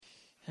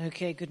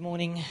Okay, good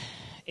morning.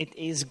 It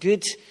is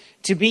good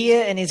to be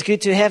here and it's good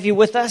to have you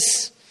with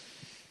us.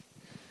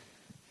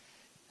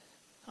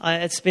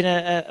 It's been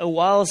a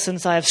while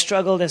since I have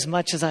struggled as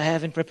much as I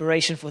have in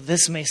preparation for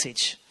this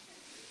message.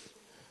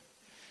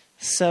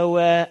 So,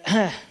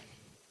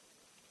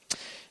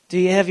 do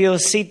you have your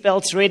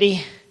seatbelts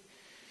ready?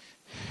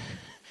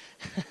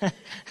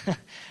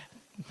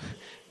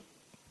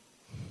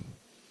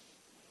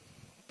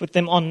 Put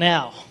them on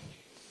now.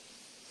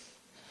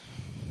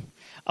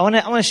 I want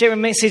to share a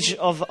message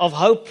of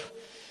hope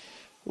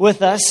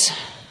with us,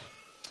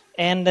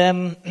 and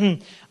I'm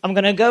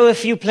going to go a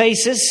few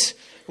places,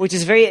 which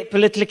is very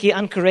politically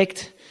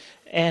incorrect,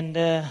 and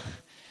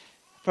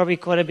probably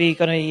going to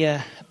be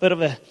a bit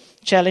of a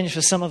challenge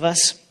for some of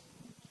us.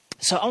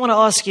 So I want to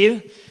ask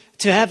you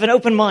to have an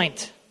open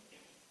mind.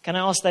 Can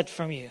I ask that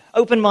from you?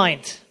 Open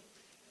mind.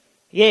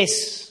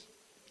 Yes.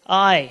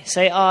 Aye.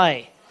 Say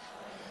aye.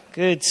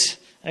 Good.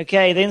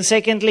 Okay, then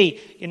secondly,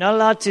 you're not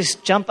allowed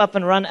to jump up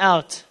and run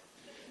out.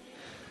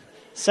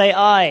 Say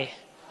aye.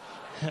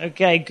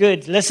 Okay,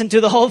 good. Listen to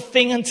the whole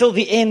thing until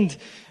the end,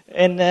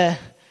 and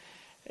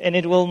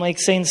it will make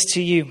sense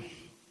to you.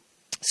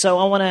 So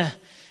I want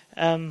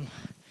to,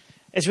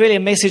 it's really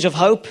a message of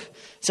hope.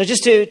 So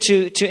just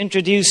to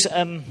introduce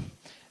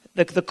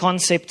the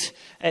concept,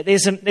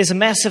 there's a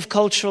massive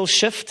cultural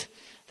shift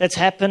that's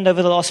happened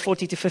over the last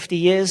 40 to 50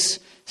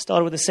 years.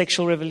 Started with the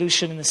sexual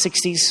revolution in the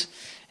 60s.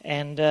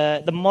 And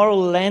the moral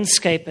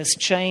landscape has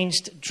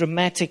changed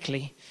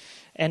dramatically.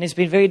 And it's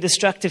been very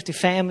destructive to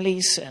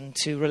families and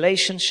to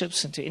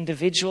relationships and to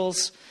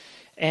individuals.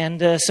 And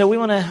so I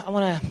want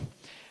to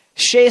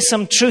share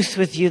some truth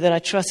with you that I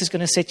trust is going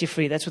to set you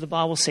free. That's what the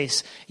Bible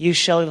says. You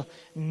shall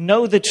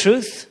know the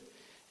truth,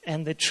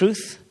 and the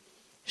truth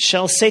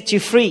shall set you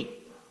free.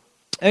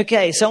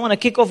 Okay, so I want to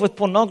kick off with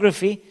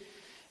pornography.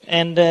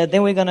 And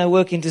then we're going to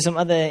work into some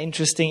other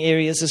interesting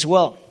areas as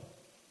well.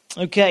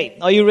 Okay,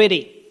 are you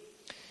ready?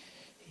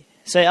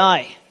 Say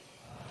aye.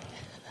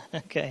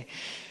 Okay.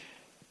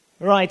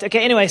 Right.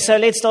 Okay. Anyway, so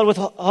let's start with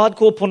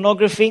hardcore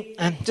pornography.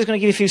 I'm just going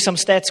to give you some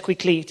stats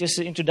quickly, just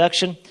an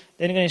introduction.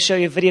 Then I'm going to show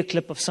you a video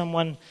clip of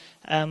someone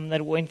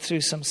that went through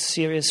some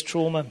serious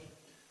trauma.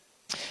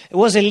 It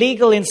was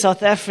illegal in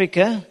South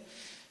Africa,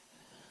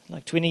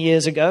 like 20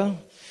 years ago.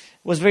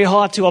 It was very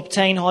hard to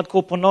obtain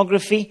hardcore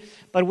pornography.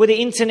 But with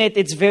the internet,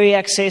 it's very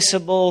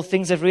accessible.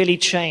 Things have really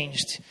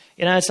changed.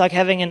 You know, it's like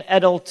having an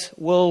adult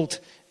world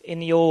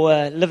in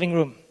your living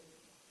room.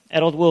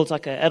 Adult world's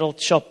like an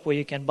adult shop where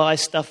you can buy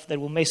stuff that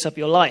will mess up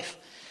your life.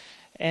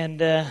 And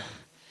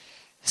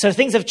so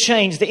things have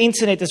changed. The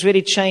internet has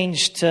really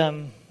changed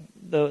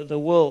the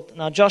world.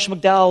 Now, Josh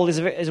McDowell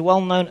is a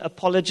well-known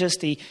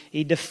apologist.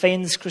 He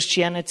defends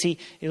Christianity.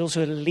 He's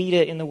also a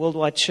leader in the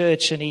worldwide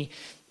church. And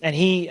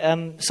he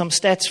some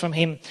stats from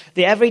him.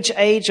 The average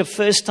age of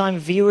first-time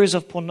viewers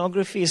of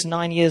pornography is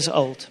 9 years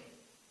old.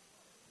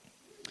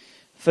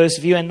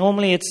 First view, and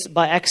normally it's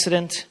by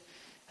accident,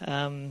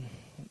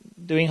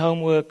 doing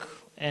homework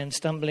and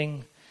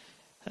stumbling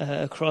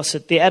across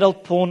it. The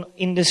adult porn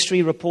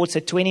industry reports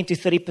that 20 to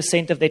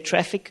 30% of their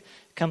traffic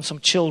comes from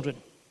children.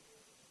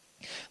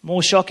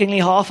 More shockingly,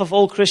 half of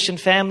all Christian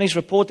families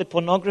report that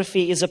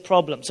pornography is a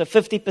problem. So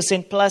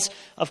 50% plus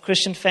of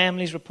Christian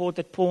families report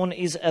that porn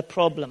is a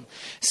problem.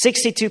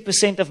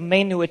 62% of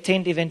men who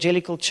attend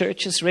evangelical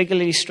churches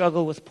regularly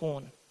struggle with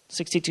porn.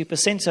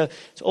 62%, so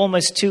it's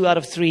almost 2 out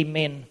of 3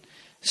 men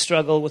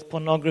struggle with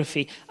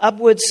pornography.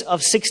 Upwards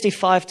of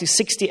 65 to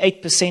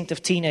 68%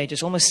 of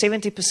teenagers, almost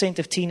 70%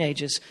 of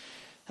teenagers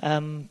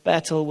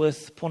battle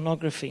with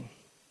pornography.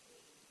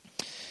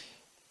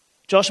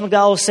 Josh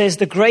McDowell says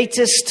the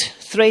greatest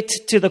threat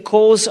to the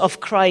cause of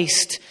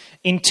Christ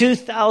in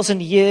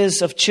 2,000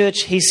 years of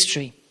church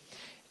history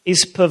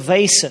is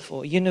pervasive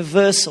or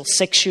universal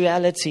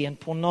sexuality and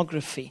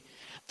pornography.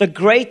 The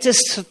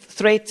greatest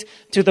threat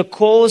to the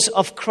cause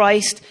of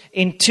Christ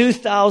in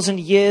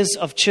 2,000 years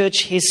of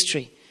church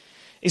history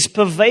is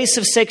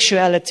pervasive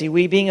sexuality.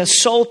 We're being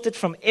assaulted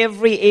from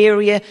every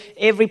area,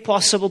 every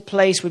possible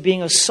place. We're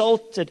being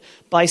assaulted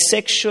by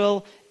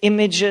sexual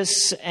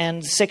images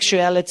and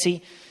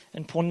sexuality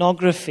and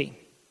pornography.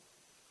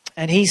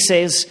 And he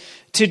says,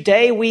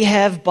 today we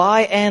have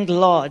by and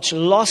large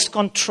lost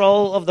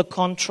control of the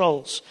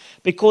controls,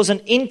 because an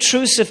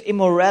intrusive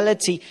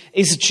immorality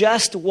is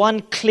just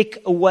one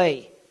click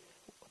away.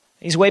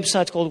 His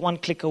website's called One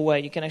Click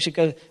Away. You can actually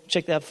go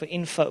check that out for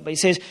info. But he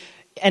says,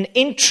 an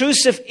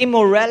intrusive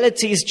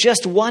immorality is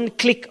just one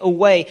click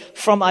away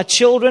from our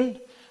children,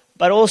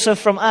 but also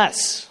from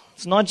us.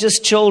 It's not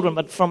just children,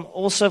 but from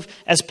also,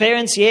 as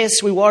parents,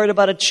 yes, we're worried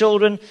about our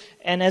children.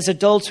 And as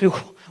adults, we're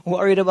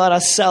worried about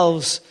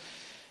ourselves.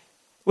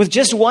 With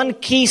just one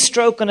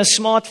keystroke on a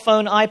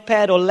smartphone,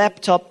 iPad, or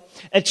laptop,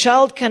 a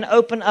child can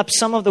open up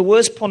some of the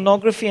worst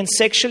pornography and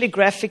sexually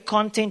graphic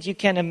content you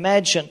can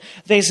imagine.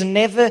 There's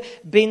never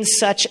been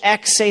such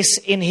access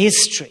in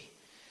history.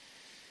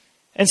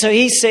 And so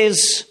he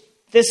says,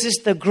 this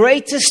is the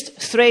greatest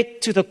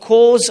threat to the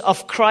cause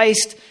of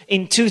Christ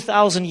in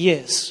 2,000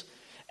 years.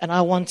 And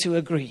I want to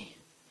agree.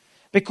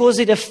 because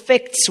it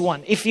affects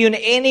one. If you in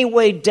any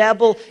way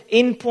dabble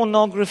in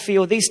pornography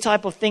or these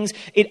type of things,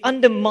 it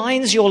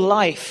undermines your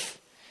life.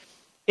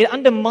 It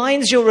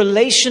undermines your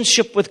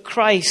relationship with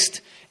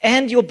Christ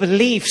and your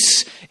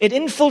beliefs. It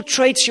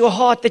infiltrates your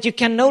heart that you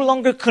can no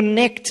longer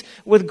connect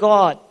with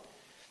God.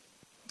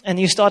 And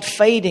you start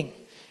fading.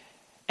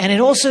 And it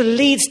also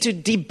leads to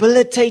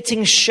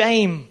debilitating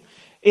shame.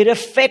 It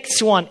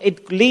affects one.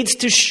 It leads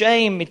to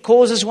shame. It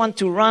causes one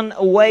to run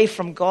away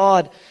from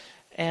God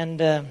and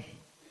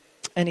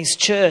His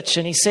church.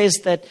 And he says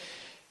that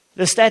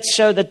the stats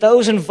show that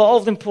those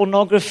involved in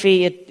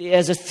pornography, it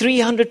has a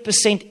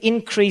 300%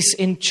 increase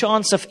in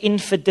chance of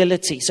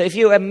infidelity. So if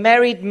you're a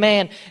married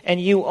man and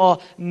you are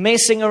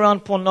messing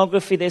around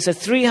pornography, there's a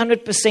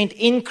 300%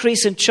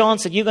 increase in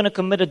chance that you're going to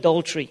commit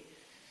adultery.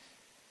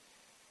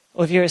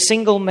 Or if you're a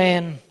single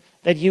man,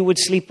 that you would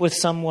sleep with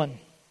someone.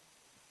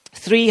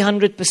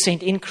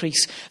 300%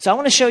 increase. So I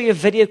want to show you a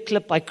video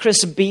clip by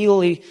Chris Beale.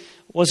 He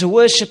was a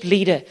worship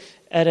leader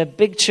at a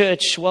big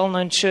church,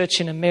 well-known church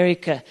in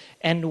America,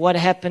 and what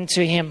happened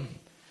to him.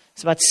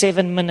 It's about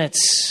 7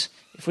 minutes,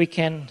 if we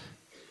can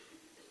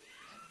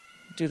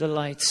do the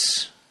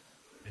lights.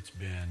 It's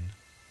been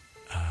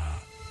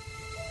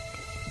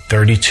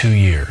 32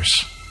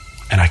 years,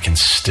 and I can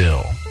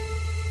still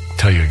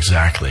tell you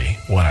exactly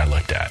what I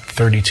looked at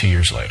 32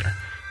 years later.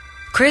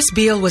 Chris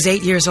Beale was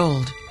 8 years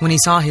old when he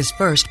saw his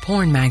first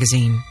porn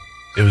magazine.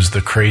 It was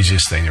the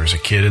craziest thing. There was a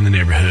kid in the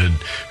neighborhood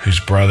whose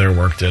brother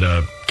worked at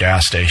a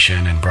gas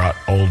station and brought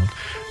old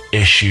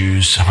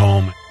issues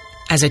home.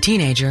 As a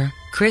teenager,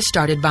 Chris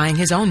started buying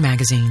his own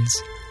magazines.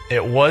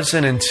 It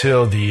wasn't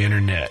until the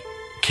internet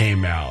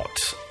came out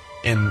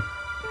in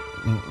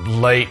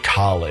late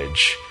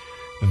college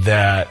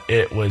that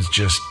it was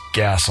just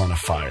gas on a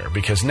fire.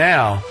 Because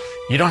now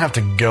you don't have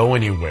to go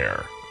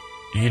anywhere.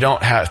 You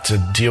don't have to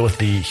deal with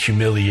the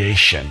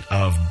humiliation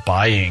of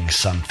buying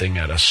something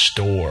at a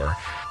store.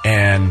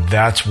 And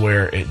that's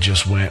where it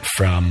just went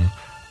from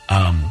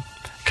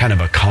kind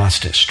of a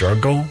constant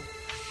struggle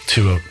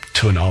to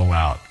an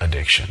all-out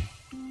addiction.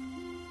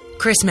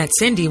 Chris met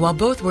Cindy while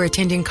both were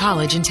attending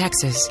college in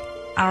Texas.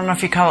 I don't know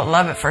if you call it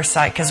love at first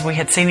sight because we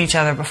had seen each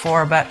other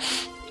before, but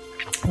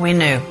we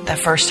knew that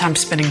first time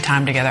spending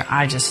time together,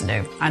 I just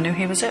knew. I knew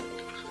he was it.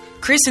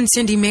 Chris and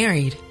Cindy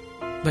married,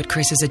 but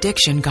Chris's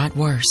addiction got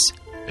worse.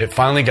 It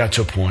finally got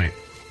to a point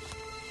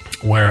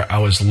where I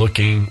was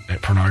looking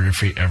at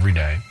pornography every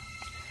day.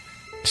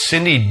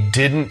 Cindy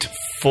didn't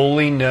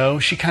fully know.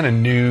 She kind of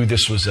knew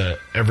this was a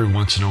every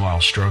once in a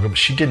while struggle, but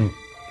she didn't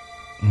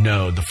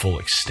know the full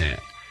extent.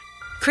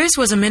 Chris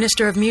was a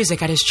minister of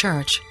music at his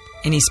church,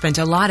 and he spent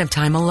a lot of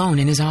time alone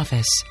in his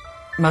office.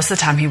 Most of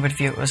the time he would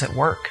view it was at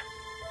work.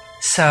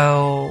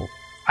 So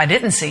I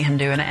didn't see him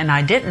doing it, and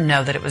I didn't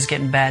know that it was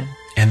getting bad.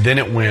 And then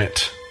it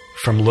went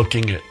from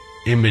looking at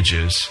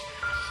images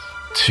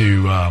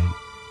to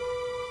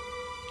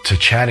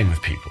chatting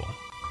with people.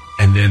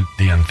 And then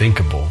the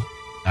unthinkable,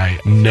 I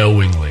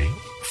knowingly,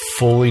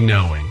 fully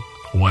knowing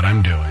what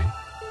I'm doing,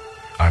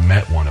 I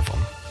met one of them.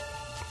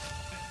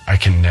 I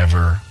can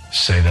never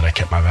say that I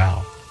kept my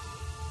vow.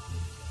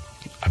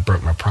 I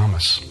broke my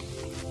promise.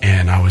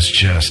 And I was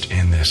just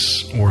in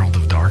this world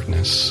of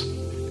darkness.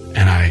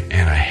 And I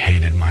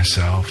hated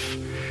myself.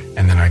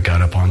 And then I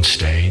got up on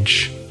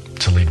stage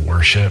to lead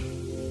worship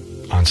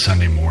on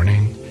Sunday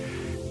morning.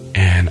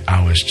 And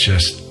I was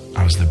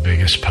the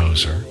biggest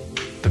poser,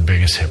 the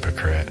biggest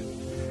hypocrite.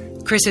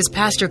 Chris's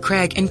pastor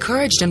Craig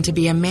encouraged him to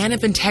be a man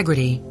of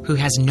integrity who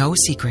has no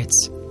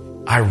secrets.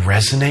 I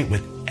resonate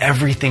with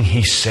everything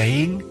he's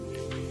saying,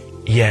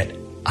 yet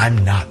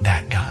I'm not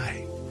that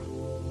guy.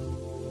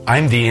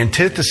 I'm the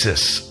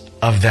antithesis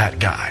of that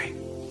guy.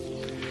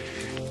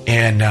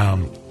 And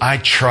I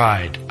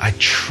tried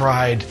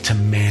to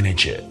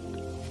manage it.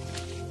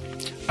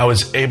 I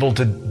was able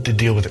to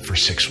deal with it for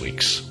 6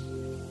 weeks.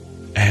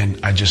 And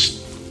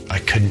I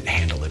couldn't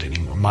handle it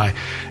anymore.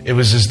 It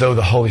was as though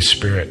the Holy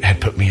Spirit had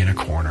put me in a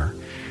corner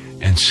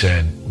and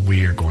said,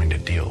 we are going to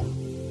deal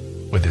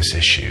with this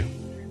issue.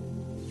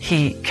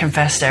 He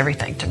confessed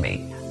everything to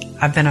me.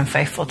 I've been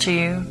unfaithful to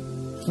you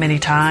many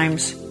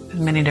times,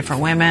 many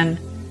different women,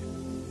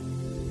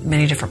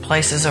 many different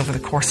places over the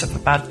course of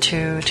about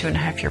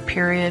 2.5 year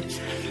period.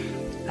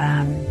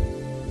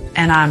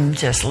 And I'm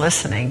just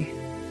listening.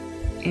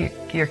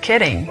 You're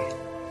kidding.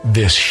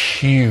 This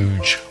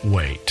huge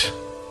weight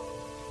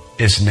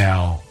is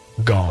now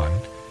gone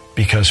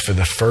because for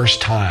the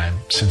first time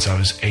since I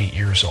was 8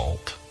 years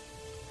old,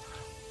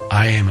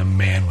 I am a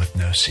man with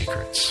no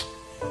secrets.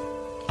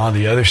 On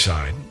the other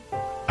side,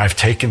 I've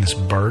taken this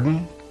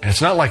burden, and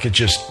it's not like it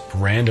just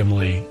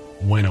randomly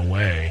went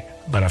away,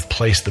 but I've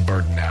placed the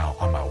burden now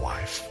on my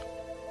wife.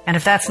 And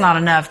if that's not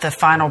enough, the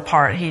final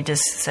part, he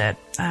just said,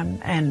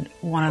 and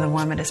one of the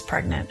women is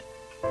pregnant,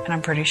 and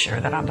I'm pretty sure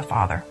that I'm the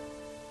father.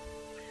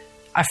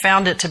 I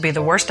found it to be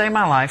the worst day of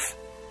my life.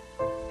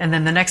 And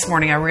then the next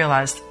morning I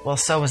realized, well,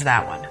 so was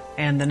that one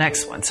and the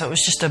next one. So it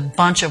was just a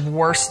bunch of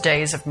worst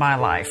days of my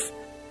life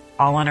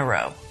all in a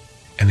row.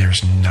 And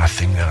there's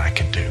nothing that I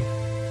could do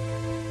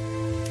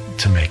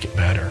to make it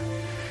better.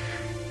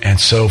 And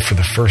so for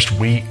the first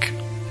week,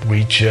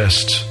 we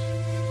just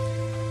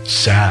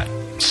sat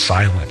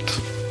silent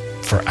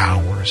for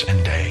hours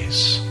and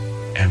days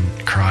and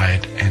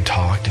cried and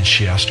talked, and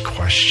she asked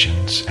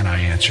questions and I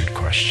answered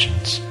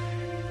questions.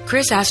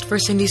 Chris asked for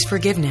Cindy's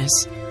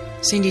forgiveness.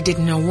 Cindy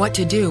didn't know what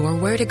to do or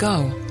where to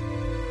go.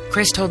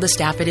 Chris told the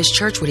staff at his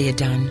church what he had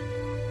done.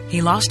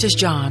 He lost his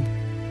job,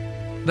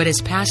 but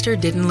his pastor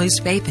didn't lose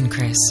faith in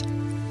Chris.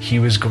 He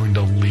was going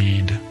to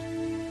lead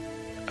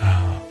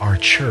our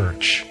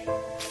church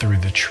through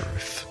the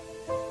truth.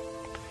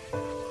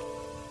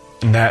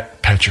 And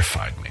that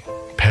petrified me.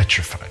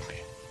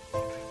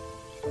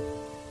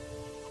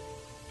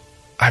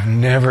 I've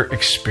never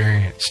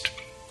experienced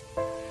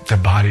the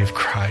body of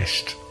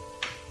Christ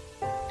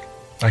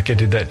like I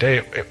did that day.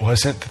 It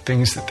wasn't the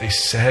things that they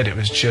said. It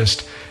was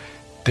just,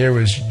 there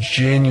was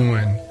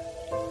genuine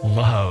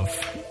love.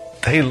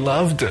 They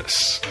loved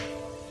us.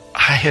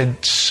 I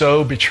had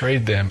so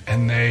betrayed them,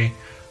 and they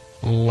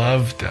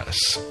loved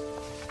us.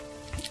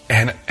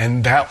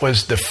 And that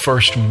was the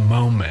first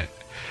moment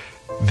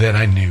that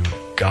I knew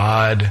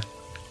God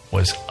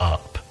was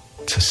up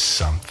to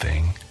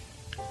something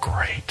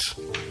great.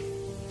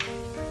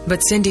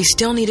 But Cindy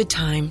still needed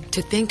time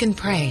to think and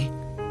pray.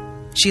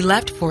 She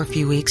left for a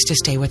few weeks to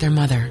stay with her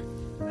mother.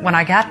 When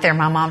I got there,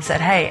 my mom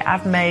said, "Hey,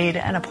 I've made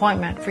an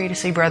appointment for you to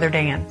see Brother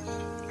Dan,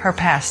 her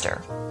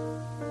pastor."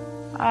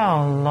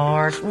 Oh,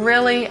 Lord,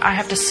 really? I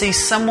have to see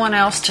someone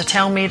else to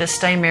tell me to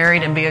stay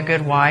married and be a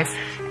good wife?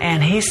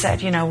 And he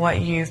said, "You know,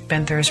 what you've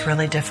been through is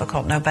really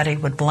difficult. Nobody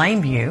would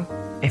blame you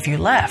if you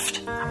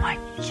left." I'm like,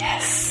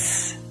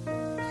 yes.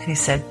 And he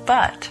said,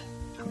 "But."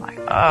 I'm like,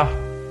 oh,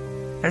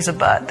 there's a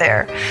but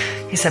there.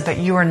 He said, "But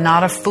you are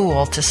not a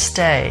fool to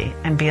stay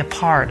and be a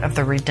part of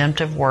the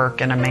redemptive work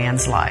in a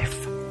man's life."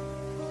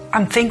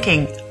 I'm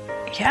thinking,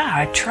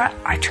 yeah,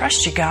 I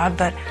trust you, God,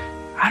 but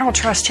I don't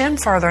trust him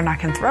further than I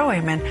can throw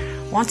him.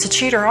 And once a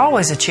cheater,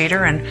 always a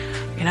cheater. And,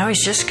 you know,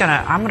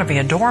 I'm going to be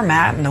a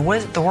doormat. And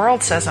the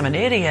world says I'm an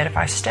idiot if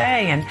I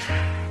stay.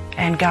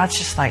 And God's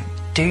just like,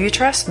 do you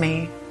trust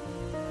me?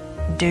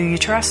 Do you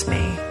trust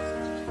me?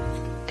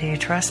 Do you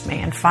trust me?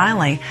 And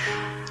finally,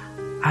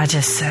 I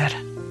just said,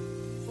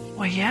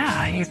 well,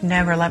 yeah, you've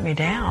never let me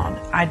down.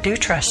 I do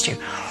trust you.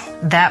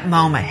 That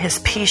moment, his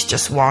peace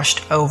just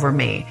washed over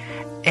me.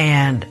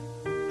 And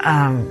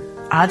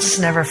I'll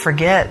just never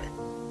forget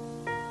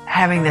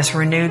having this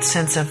renewed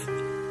sense of,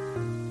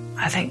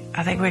 I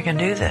think we can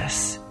do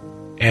this.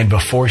 And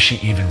before she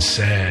even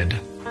said,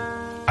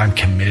 "I'm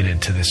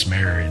committed to this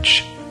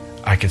marriage,"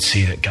 I could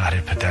see that God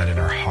had put that in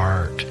her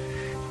heart.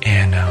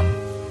 And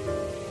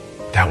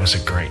that was a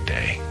great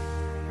day.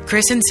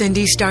 Chris and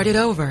Cindy started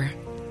over.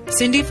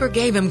 Cindy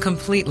forgave him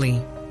completely,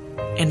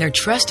 and their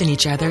trust in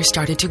each other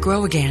started to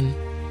grow again.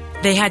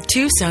 They had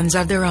 2 sons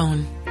of their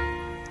own.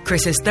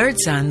 Chris's 3rd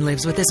son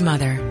lives with his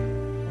mother.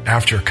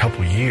 After a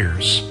couple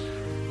years,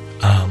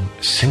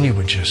 Cindy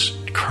would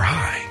just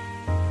cry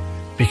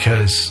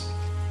because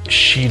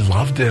she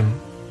loved him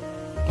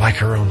like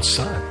her own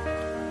son.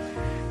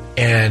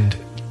 And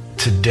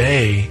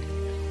today,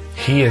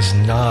 he is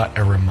not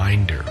a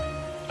reminder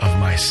of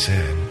my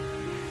sin.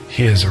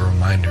 He is a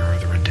reminder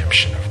of the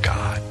redemption of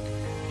God.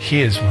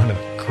 He is one of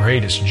the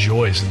greatest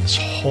joys in this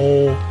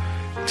whole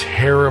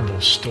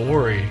terrible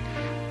story.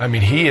 I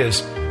mean, he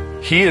is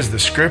the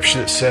scripture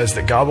that says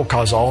that God will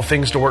cause all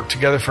things to work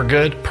together for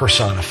good,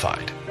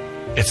 personified.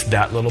 It's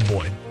that little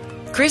boy.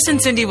 Chris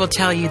and Cindy will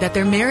tell you that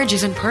their marriage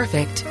isn't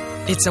perfect.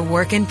 It's a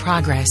work in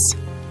progress.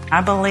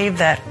 I believe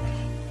that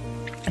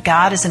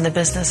God is in the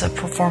business of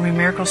performing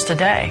miracles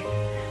today.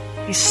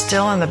 He's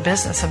still in the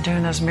business of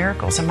doing those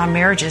miracles, and my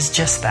marriage is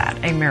just that,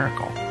 a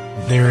miracle.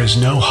 There is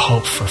no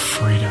hope for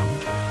freedom.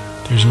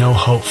 There's no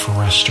hope for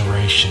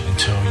restoration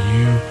until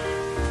you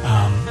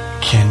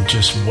can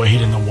just wade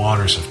in the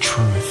waters of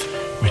truth,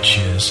 which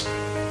is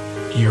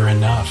you're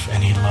enough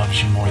and he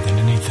loves you more than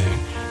anything.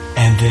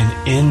 And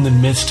then in the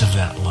midst of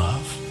that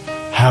love,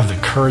 have the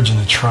courage and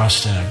the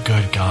trust in a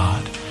good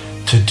God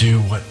to do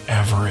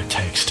whatever it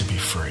takes to be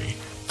free,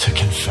 to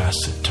confess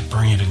it, to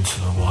bring it into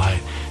the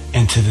light,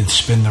 and to then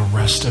spend the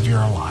rest of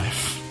your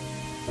life,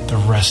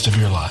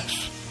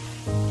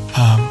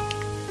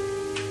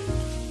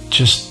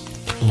 just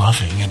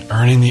loving and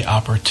earning the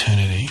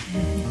opportunity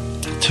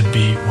to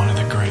be one of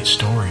the great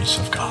stories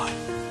of God.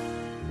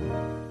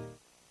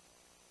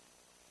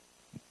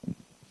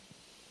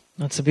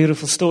 That's a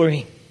beautiful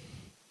story.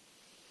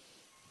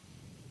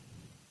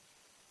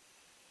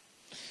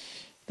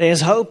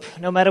 There's hope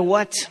no matter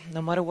what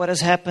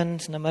has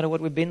happened, no matter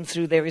what we've been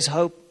through, there is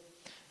hope.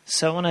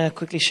 So I want to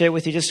quickly share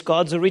with you just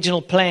God's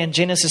original plan,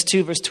 Genesis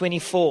 2 verse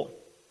 24.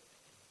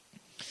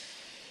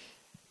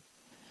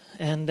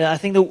 And I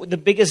think the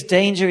biggest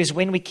danger is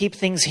when we keep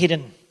things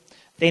hidden.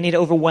 Then it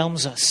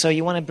overwhelms us. So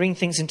you want to bring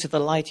things into the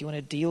light. You want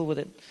to deal with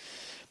it.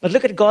 But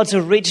look at God's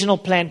original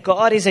plan.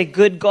 God is a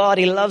good God.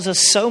 He loves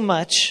us so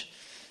much.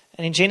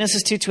 And in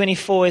Genesis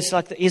 2:24, it's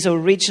like his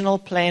original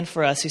plan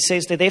for us. He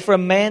says that therefore a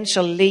man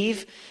shall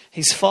leave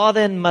his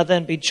father and mother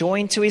and be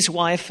joined to his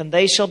wife, and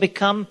they shall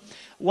become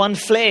one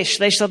flesh.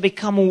 They shall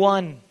become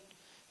one.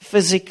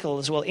 physical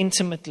as well,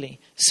 intimately,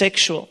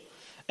 sexual.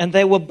 And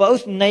they were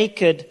both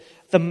naked,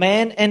 the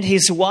man and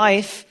his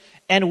wife,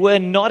 and were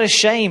not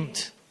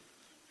ashamed.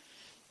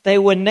 They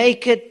were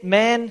naked,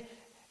 man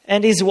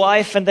and his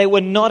wife, and they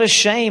were not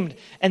ashamed.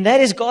 And that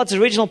is God's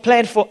original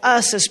plan for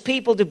us as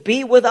people, to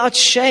be without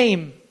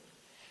shame.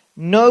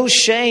 No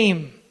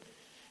shame.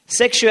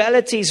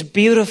 Sexuality is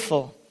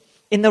beautiful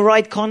in the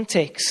right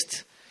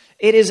context.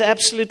 It is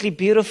absolutely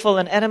beautiful.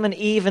 And Adam and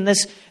Eve, and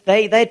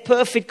they had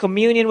perfect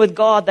communion with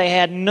God. They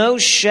had no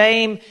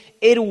shame.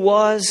 It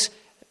was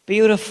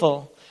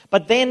beautiful.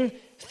 But then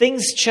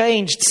things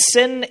changed.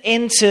 Sin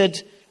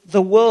entered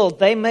the world.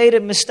 They made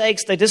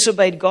mistakes. They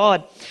disobeyed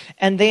God.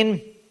 And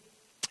then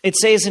it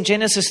says in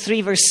Genesis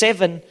 3 verse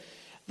 7,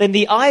 then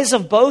the eyes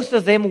of both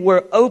of them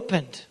were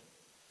opened.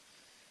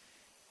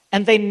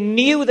 And they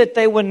knew that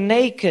they were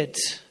naked.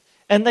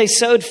 And they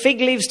sewed fig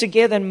leaves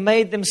together and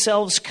made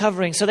themselves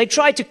covering. So they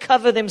tried to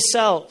cover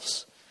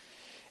themselves.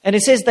 And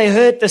it says they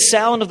heard the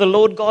sound of the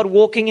Lord God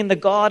walking in the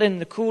garden in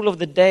the cool of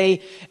the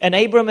day. And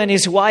Adam and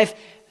his wife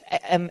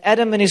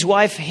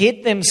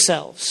hid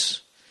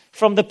themselves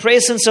from the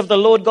presence of the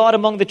Lord God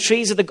among the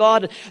trees of the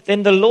garden.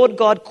 Then the Lord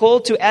God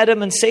called to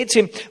Adam and said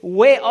to him,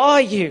 where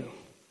are you?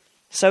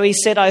 So he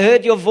said, I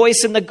heard your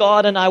voice in the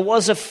garden. I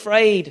was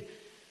afraid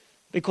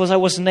because I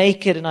was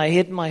naked and I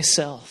hid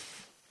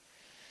myself.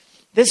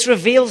 This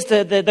reveals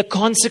the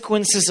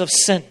consequences of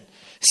sin.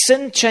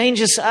 Sin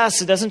changes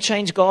us. It doesn't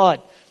change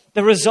God.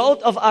 The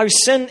result of our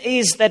sin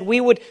is that we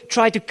would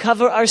try to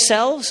cover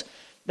ourselves,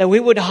 that we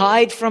would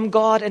hide from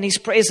God and His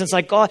presence.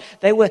 Like God,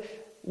 they were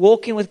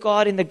walking with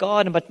God in the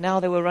garden, but now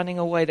they were running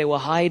away. They were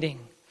hiding.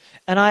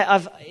 And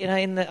I've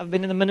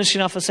been in the ministry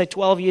now for say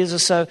 12 years or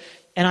so,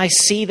 and I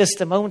see this.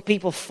 The moment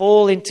people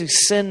fall into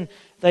sin,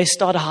 they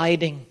start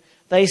hiding.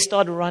 They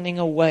start running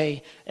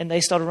away, and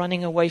they start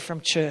running away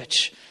from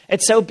church.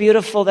 It's so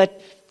beautiful,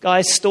 that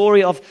guy's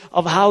story of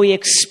how he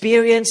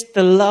experienced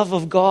the love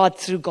of God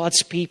through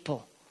God's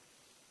people.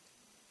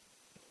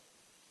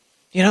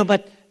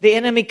 But the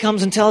enemy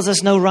comes and tells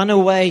us, no, run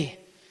away.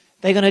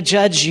 They're going to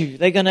judge you.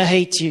 They're going to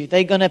hate you.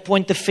 They're going to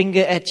point the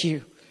finger at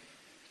you.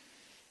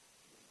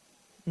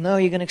 No,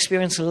 you're going to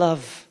experience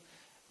love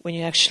when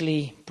you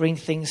actually bring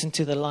things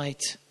into the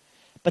light.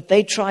 But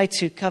they try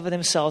to cover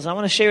themselves. I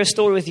want to share a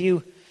story with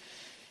you.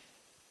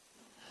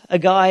 A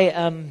guy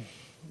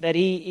that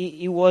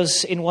he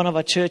was in one of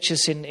our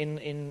churches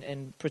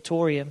in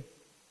Pretoria.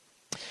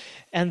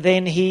 And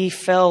then he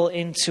fell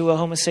into a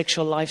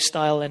homosexual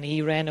lifestyle, and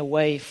he ran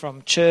away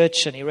from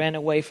church and he ran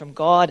away from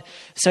God.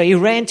 So he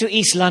ran to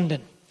East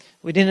London.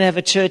 We didn't have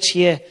a church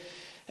here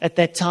at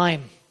that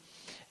time.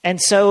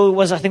 And so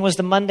I think it was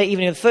the Monday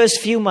evening, the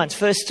first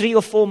 3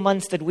 or 4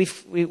 months that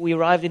we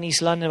arrived in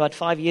East London about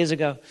 5 years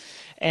ago.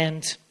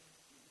 And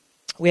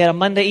we had a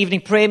Monday evening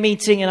prayer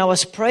meeting, and I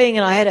was praying,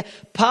 and I had a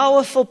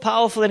powerful,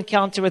 powerful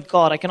encounter with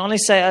God. I can only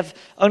say I've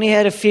only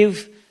had a few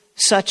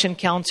such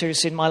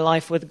encounters in my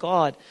life with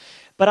God.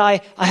 But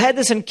I had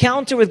this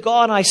encounter with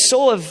God, and I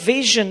saw a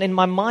vision in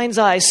my mind's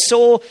eye. I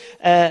saw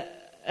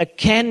a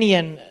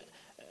canyon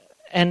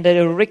and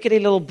a rickety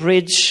little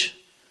bridge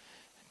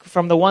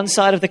from the one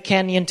side of the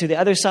canyon to the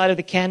other side of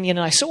the canyon.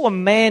 And I saw a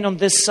man on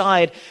this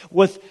side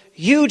with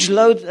huge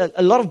load,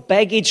 a lot of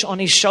baggage on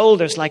his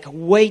shoulders, like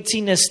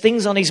weightiness,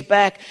 things on his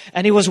back.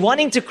 And he was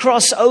wanting to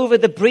cross over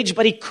the bridge,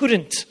 but he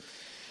couldn't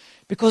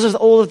because of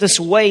all of this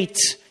weight.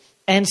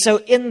 And so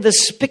in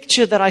this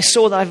picture that I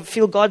saw, that I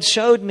feel God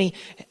showed me,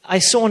 I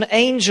saw an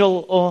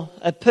angel, or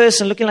a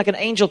person looking like an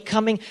angel,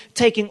 coming,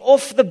 taking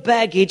off the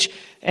baggage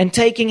and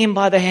taking him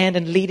by the hand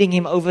and leading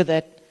him over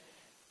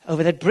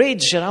that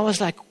bridge. And I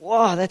was like,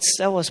 wow, that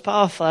was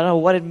powerful. I don't know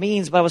what it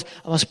means, but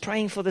I was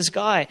praying for this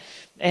guy.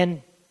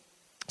 And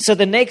so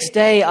the next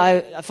day,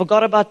 I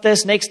forgot about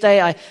this. Next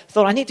day, I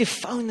thought, I need to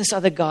phone this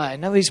other guy. I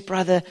know his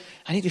brother.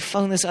 I need to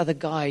phone this other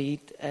guy.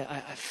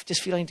 I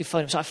just feel I need to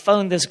phone him. So I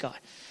phoned this guy.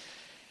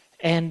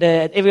 And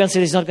everyone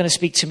said he's not going to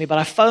speak to me. But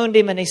I phoned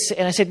him, and I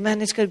said, man,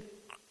 let's go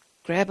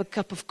grab a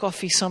cup of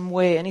coffee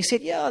somewhere. And he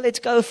said, yeah, let's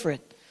go for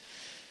it.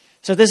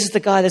 So this is the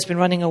guy that's been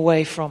running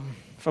away from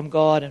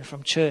God and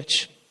from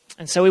church.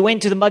 And so we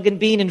went to the Mug and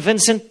Bean in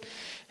Vincent.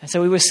 And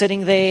so we were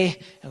sitting there,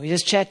 and we were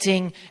just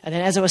chatting. And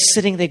then as I was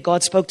sitting there,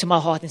 God spoke to my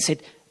heart and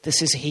said,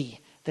 this is he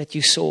that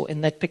you saw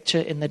in that picture,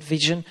 in that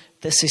vision.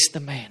 This is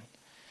the man.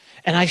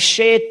 And I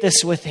shared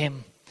this with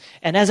him.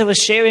 And as I was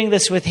sharing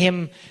this with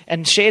him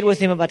and shared with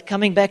him about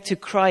coming back to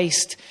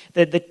Christ,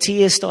 the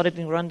tears started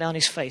to run down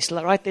his face.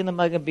 Right there in the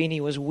Mug and Bean,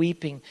 he was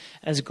weeping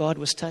as God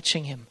was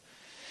touching him.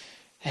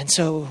 And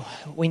so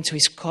I went to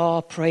his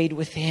car, prayed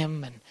with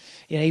him, and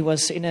he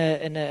was in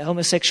a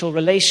homosexual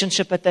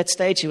relationship at that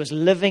stage. He was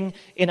living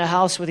in a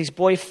house with his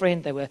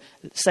boyfriend. They were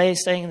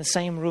staying in the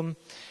same room.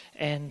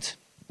 And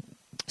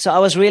so I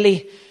was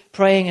really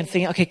praying and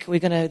thinking, okay, we're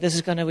going to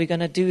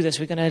do this.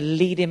 We're going to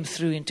lead him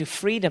through into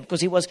freedom, because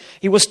he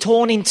was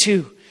torn in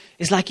two.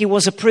 It's like he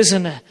was a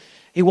prisoner.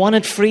 He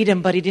wanted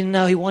freedom, but he didn't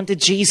know. He wanted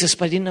Jesus,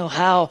 but he didn't know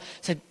how. I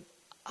said,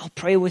 I'll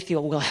pray with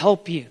you. We'll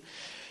help you.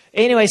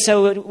 Anyway,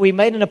 so we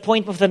made an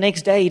appointment for the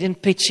next day. He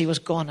didn't pitch. He was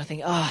gone. I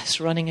think, it's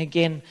running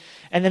again.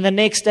 And then the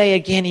next day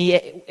again, he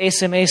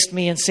SMS'd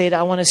me and said,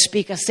 I want to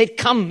speak. I said,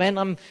 come,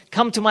 man.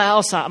 Come to my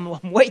house.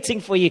 I'm waiting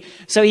for you.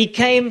 So he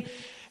came,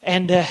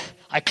 and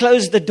I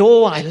closed the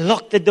door. I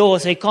locked the door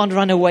so he can't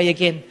run away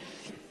again.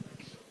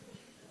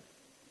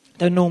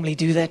 Don't normally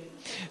do that.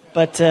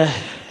 But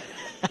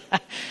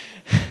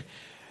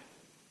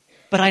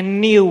but I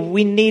knew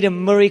we need a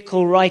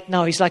miracle right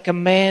now. He's like a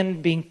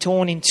man being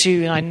torn in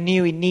two, and I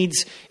knew he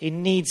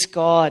needs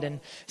God. And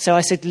so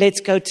I said,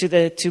 let's go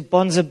to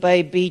Bonza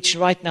Bay Beach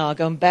right now. I'll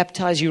go and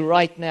baptize you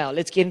right now.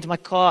 Let's get into my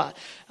car.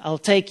 I'll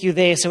take you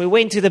there. So we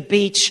went to the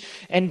beach,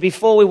 and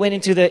before we went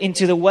into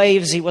the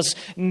waves, he was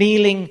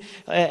kneeling,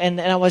 and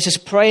I was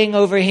just praying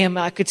over him.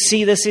 I could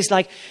see this is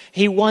like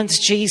he wants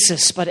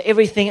Jesus, but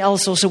everything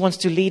else also wants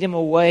to lead him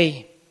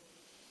away.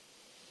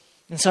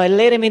 And so I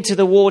led him into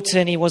the water,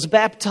 and he was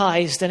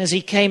baptized. And as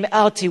he came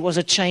out, he was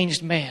a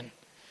changed man.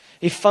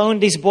 He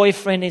phoned his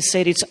boyfriend and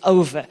said, it's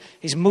over.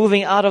 He's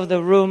moving out of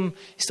the room.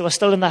 He was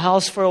still in the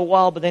house for a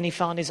while, but then he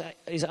found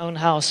his own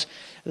house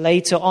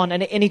later on.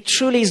 And he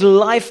truly, his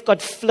life got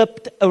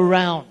flipped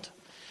around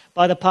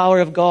by the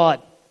power of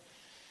God.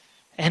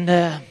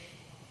 And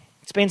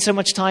spent so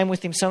much time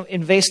with him,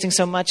 investing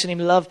so much in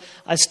him.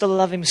 I still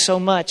love him so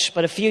much.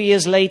 But a few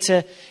years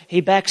later, he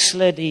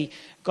backslid. He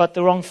got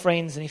the wrong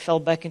friends, and he fell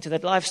back into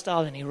that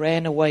lifestyle, and he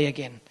ran away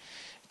again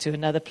to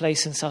another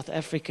place in South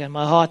Africa. And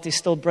my heart is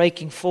still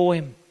breaking for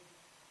him.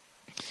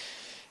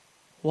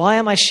 Why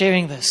am I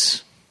sharing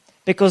this?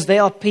 Because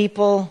there are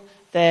people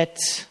that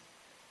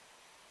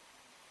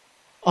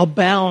are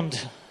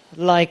bound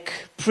like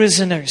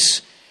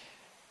prisoners,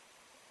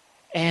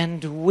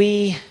 and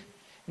we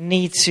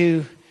need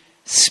to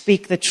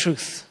speak the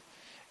truth,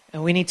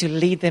 and we need to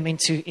lead them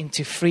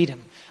into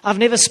freedom. I've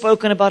never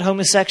spoken about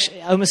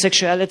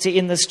homosexuality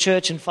in this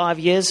church in 5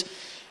 years.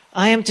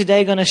 I am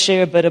today going to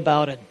share a bit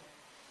about it,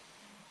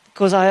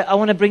 because I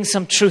want to bring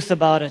some truth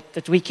about it,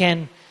 that we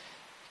can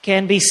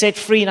be set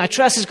free. And I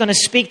trust it's going to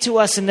speak to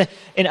us in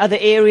other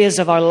areas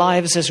of our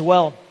lives as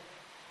well.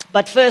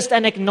 But first,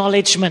 an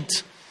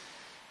acknowledgement.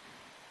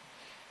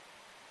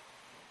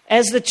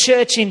 As the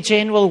church in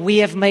general, we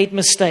have made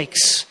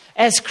mistakes.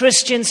 As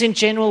Christians in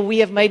general, we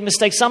have made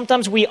mistakes.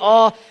 Sometimes we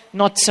are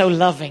not so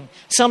loving.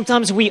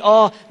 Sometimes we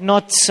are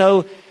not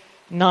so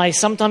nice.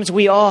 Sometimes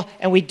we are,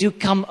 and we do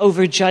come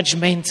over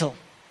judgmental.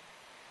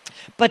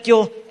 But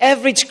your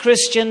average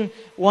Christian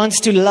wants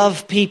to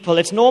love people.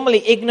 It's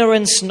normally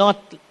ignorance,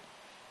 not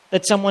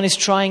that someone is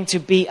trying to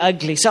be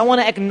ugly. So I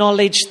want to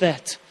acknowledge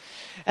that.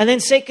 And then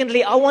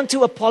secondly, I want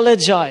to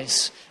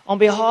apologize on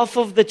behalf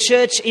of the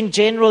church in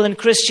general and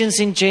Christians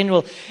in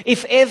general.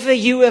 If ever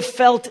you have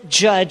felt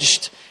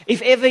judged,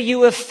 if ever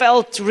you have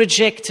felt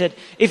rejected,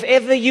 if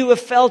ever you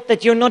have felt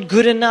that you're not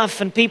good enough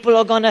and people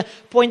are going to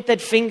point that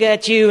finger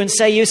at you and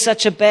say you're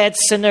such a bad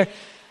sinner,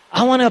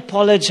 I want to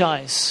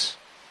apologize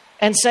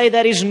and say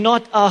that is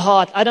not our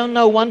heart. I don't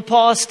know one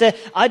pastor,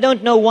 I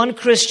don't know one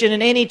Christian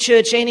in any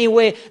church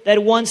anywhere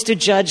that wants to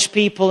judge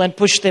people and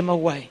push them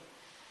away.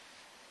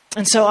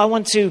 And so I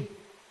want to,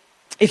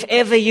 if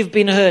ever you've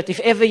been hurt, if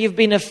ever you've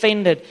been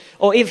offended,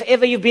 or if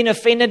ever you've been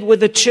offended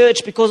with the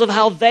church because of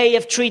how they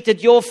have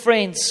treated your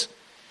friends,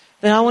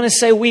 then I want to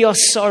say we are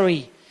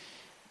sorry.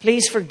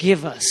 Please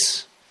forgive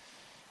us.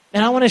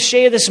 And I want to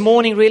share this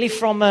morning really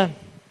from a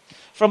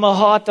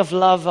heart of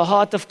love, a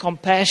heart of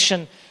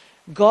compassion.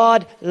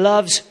 God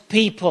loves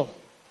people,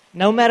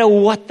 no matter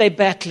what they're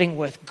battling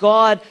with.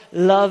 God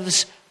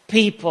loves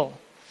people.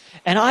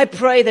 And I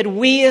pray that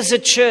we as a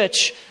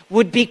church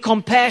would be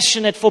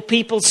compassionate for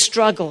people's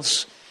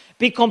struggles,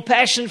 be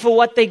compassionate for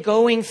what they're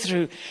going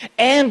through,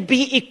 and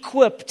be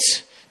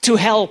equipped to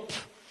help.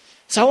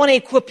 So I want to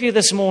equip you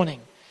this morning.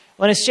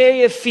 I want to share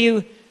you a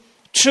few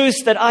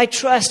truths that I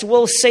trust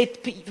will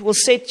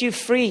set you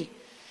free.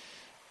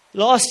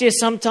 Last year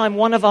sometime,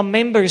 one of our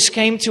members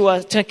came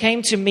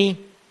to me.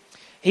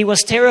 He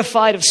was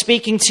terrified of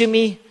speaking to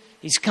me.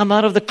 He's come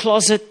out of the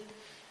closet.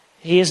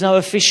 He is now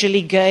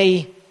officially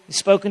gay. He's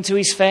spoken to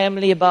his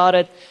family about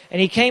it. And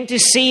he came to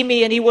see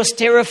me, and he was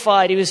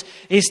terrified.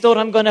 He thought,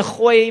 I'm going to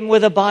goy him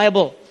with a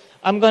Bible.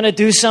 I'm going to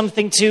do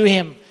something to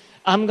him.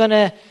 I'm going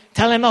to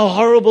tell him how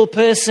horrible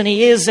person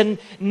he is. And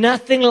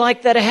nothing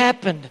like that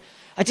happened.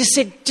 I just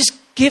said, just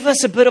give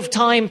us a bit of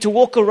time to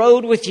walk a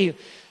road with you.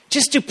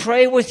 Just to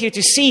pray with you,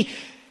 to see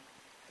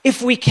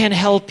if we can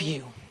help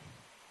you.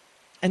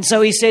 And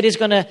so he said he's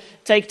going to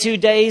take 2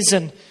 days,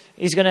 and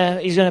he's going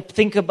to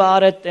think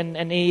about it.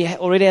 And he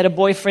already had a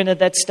boyfriend at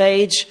that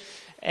stage.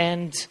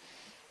 And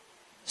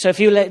so a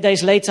few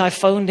days later, I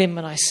phoned him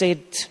and I said,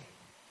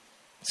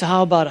 so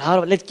how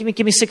about it?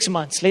 Give me 6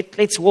 months.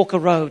 Let's walk a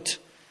road.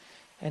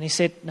 And he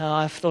said, no,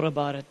 I've thought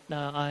about it.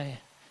 No,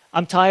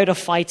 I'm tired of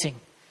fighting.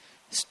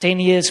 It's 10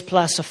 years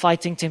plus of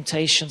fighting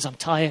temptations. I'm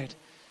tired.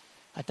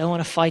 I don't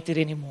want to fight it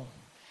anymore.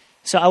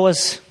 So I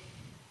was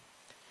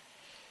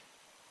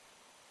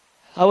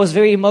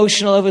very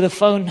emotional over the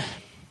phone,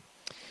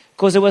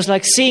 because it was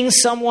like seeing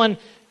someone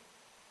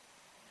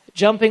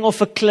jumping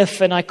off a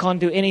cliff and I can't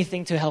do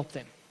anything to help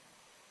them.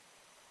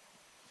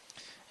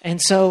 And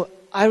so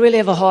I really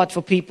have a heart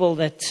for people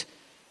that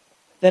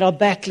are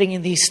battling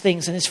in these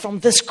things. And it's from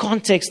this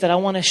context that I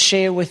want to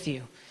share with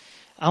you.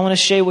 I want to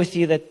share with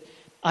you that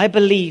I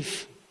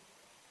believe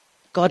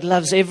God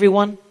loves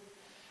everyone,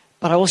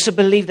 but I also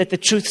believe that the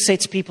truth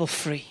sets people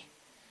free.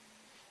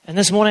 And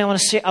this morning I want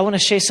to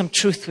share some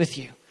truth with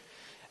you.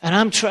 And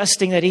I'm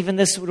trusting that even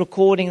this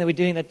recording that we're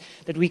doing, that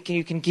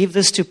you can give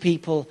this to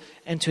people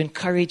and to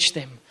encourage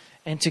them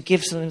and to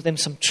give them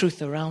some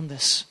truth around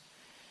this.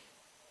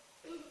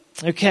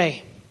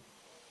 Okay.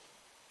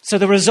 So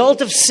the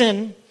result of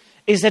sin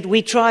is that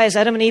we try, as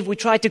Adam and Eve, we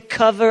try to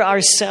cover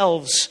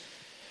ourselves.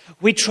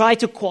 We try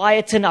to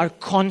quieten our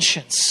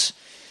conscience.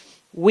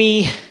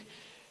 We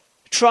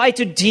try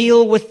to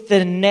deal with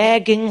the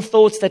nagging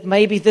thoughts that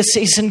maybe this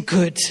isn't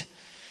good.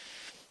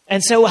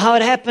 And so how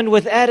it happened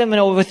with Adam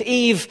or with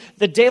Eve,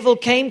 the devil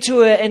came to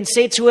her and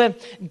said to her,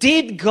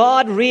 did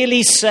God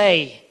really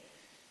say?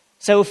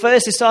 So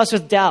first it starts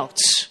with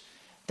doubts.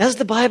 Does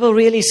the Bible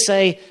really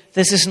say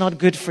this is not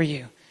good for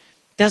you?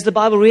 Does the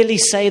Bible really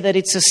say that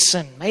it's a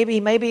sin?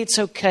 Maybe it's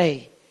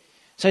okay.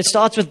 So it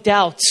starts with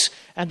doubts.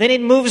 And then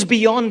it moves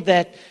beyond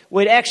that,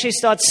 where it actually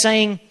starts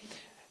saying,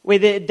 where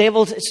the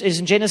devil is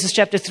in Genesis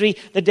chapter 3,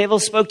 the devil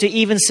spoke to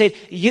Eve and said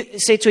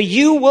to her,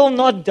 you will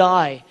not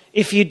die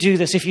if you do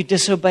this, if you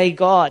disobey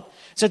God.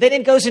 So then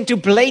it goes into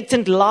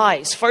blatant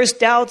lies. First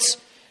doubts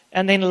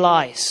and then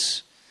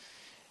lies.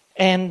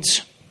 And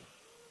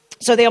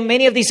so there are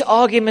many of these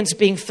arguments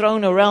being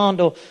thrown around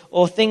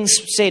or things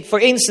said. For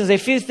instance, there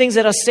are a few things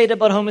that are said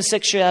about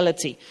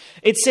homosexuality.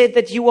 It's said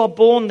that you are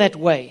born that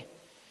way.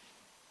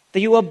 That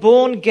you are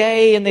born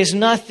gay and there's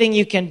nothing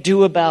you can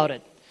do about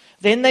it.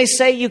 Then they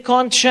say you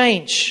can't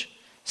change.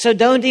 So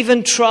don't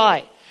even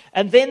try.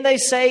 And then they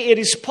say it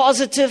is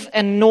positive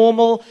and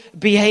normal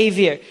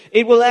behavior.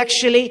 It will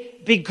actually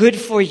be good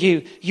for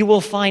you. You will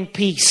find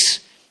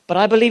peace. But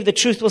I believe the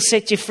truth will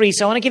set you free.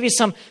 So I want to give you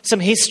some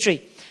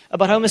history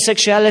about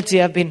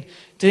homosexuality. I've been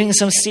doing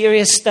some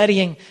serious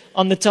studying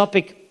on the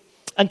topic.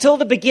 Until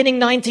the beginning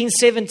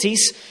 1970s,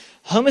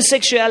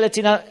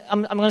 homosexuality, now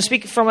I'm going to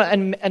speak from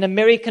an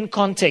American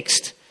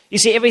context. You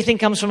see, everything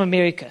comes from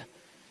America.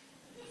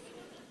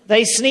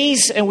 They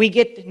sneeze and we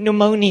get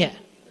pneumonia,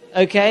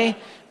 okay?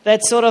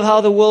 That's sort of how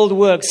the world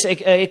works,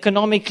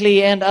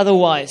 economically and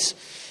otherwise.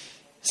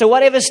 So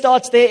whatever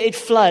starts there, it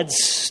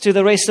floods to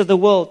the rest of the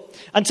world.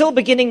 Until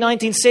beginning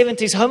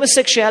 1970s,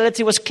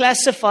 homosexuality was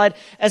classified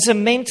as a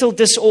mental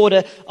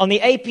disorder on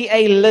the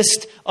APA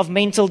list of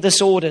mental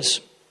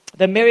disorders.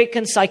 The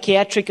American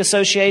Psychiatric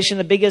Association,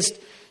 the biggest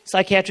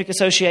psychiatric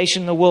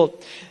association in the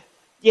world.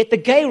 Yet the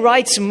gay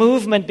rights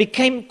movement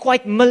became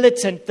quite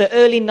militant the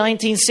early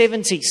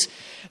 1970s.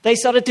 They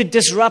started to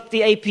disrupt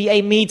the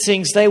APA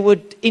meetings. They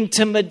would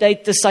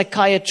intimidate the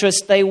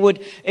psychiatrists.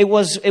 It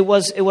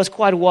was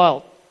quite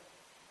wild.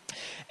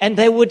 And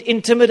they would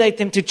intimidate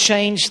them to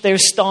change their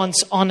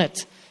stance on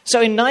it. So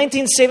in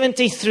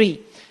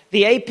 1973,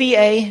 the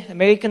APA,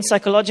 American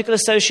Psychological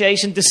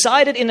Association,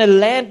 decided in a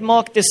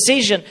landmark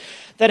decision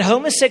that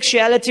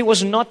homosexuality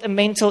was not a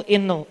mental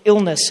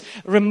illness,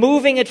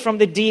 removing it from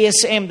the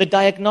DSM, the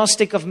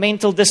Diagnostic of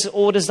Mental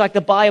Disorders, like the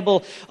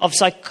Bible of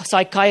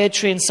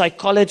psychiatry and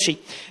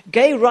psychology.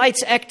 Gay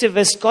rights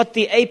activists got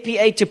the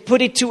APA to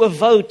put it to a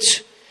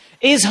vote.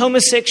 Is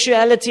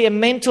homosexuality a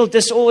mental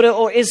disorder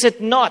or is it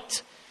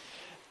not?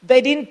 They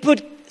didn't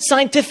put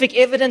scientific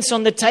evidence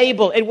on the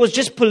table. It was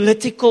just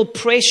political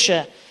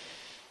pressure.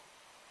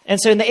 And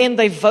so in the end,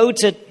 they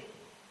voted.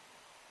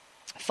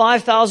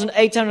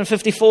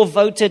 5,854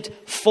 voted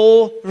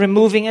for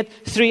removing it.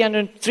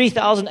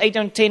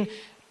 3,810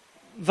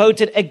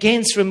 voted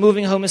against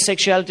removing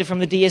homosexuality from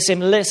the DSM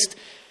list.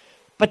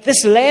 But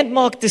this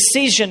landmark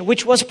decision,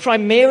 which was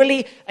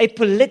primarily a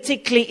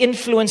politically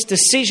influenced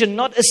decision,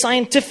 not a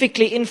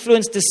scientifically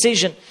influenced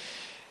decision,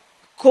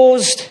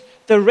 caused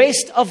the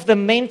rest of the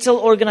mental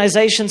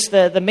organizations,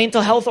 the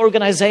mental health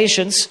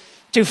organizations,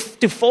 to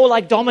fall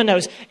like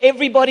dominoes.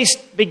 Everybody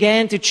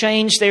began to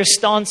change their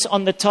stance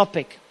on the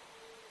topic.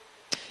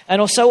 And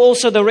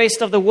also the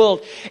rest of the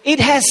world. It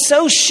has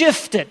so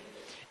shifted.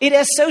 It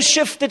has so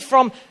shifted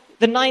from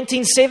the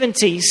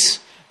 1970s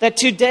that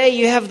today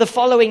you have the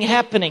following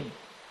happening.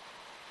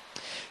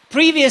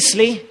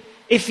 Previously,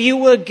 if you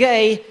were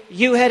gay,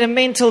 you had a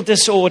mental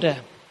disorder.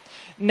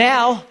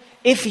 Now,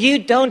 if you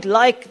don't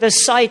like the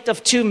sight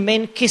of two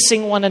men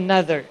kissing one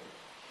another,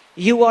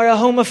 you are a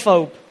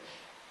homophobe.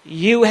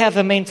 You have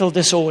a mental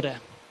disorder.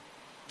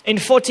 In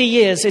 40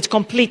 years, it's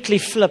completely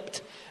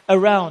flipped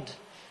around.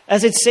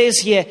 As it says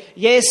here,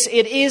 yes,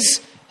 it is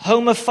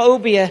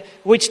homophobia,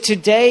 which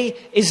today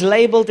is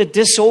labeled a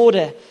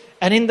disorder.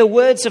 And in the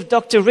words of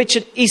Dr.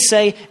 Richard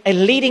Issei, a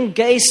leading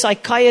gay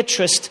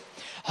psychiatrist,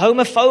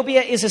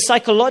 homophobia is a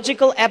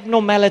psychological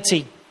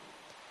abnormality.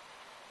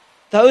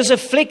 Those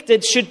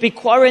afflicted should be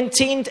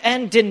quarantined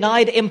and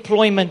denied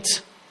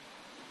employment.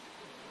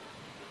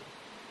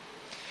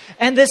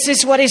 And this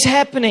is what is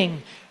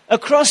happening.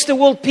 Across the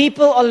world,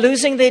 people are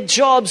losing their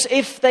jobs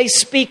if they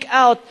speak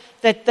out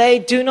that they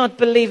do not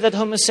believe that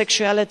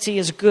homosexuality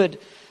is good.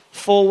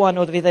 for one,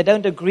 or they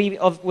don't agree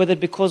with it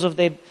because of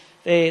their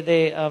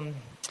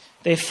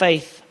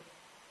faith.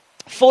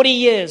 40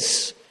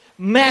 years,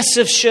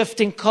 massive shift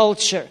in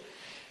culture,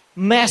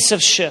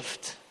 massive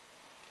shift,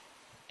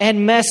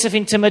 and massive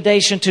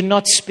intimidation to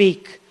not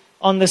speak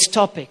on this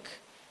topic.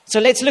 So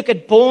let's look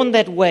at born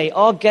that way.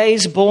 Are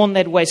gays born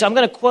that way? So I'm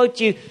going to quote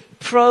you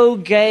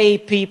pro-gay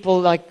people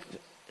like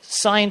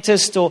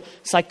scientists or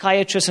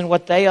psychiatrists and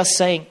what they are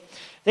saying.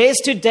 There's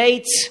to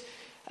date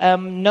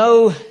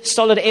no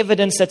solid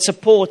evidence that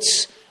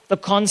supports the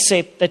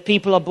concept that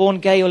people are born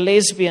gay or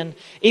lesbian.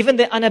 Even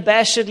the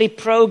unabashedly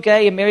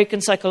pro-gay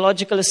American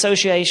Psychological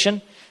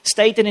Association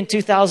stated in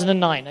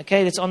 2009,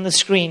 okay, that's on the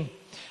screen.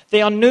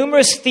 There are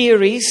numerous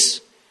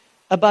theories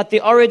about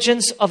the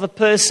origins of a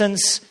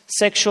person's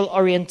sexual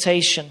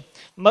orientation.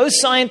 Most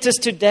scientists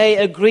today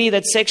agree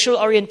that sexual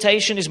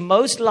orientation is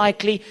most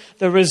likely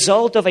the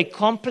result of a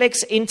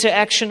complex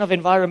interaction of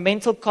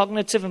environmental,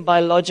 cognitive, and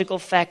biological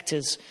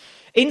factors.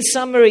 In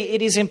summary,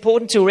 it is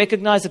important to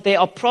recognize that there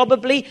are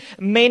probably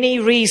many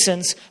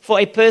reasons for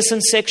a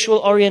person's sexual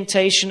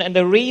orientation, and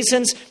the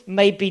reasons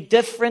may be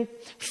different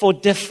for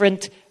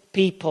different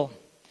people.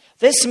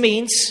 This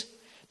means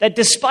that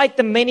despite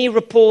the many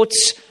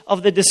reports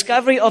of the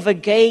discovery of a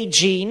gay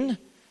gene,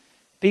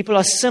 people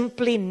are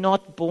simply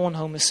not born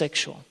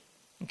homosexual.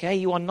 Okay,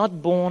 you are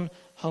not born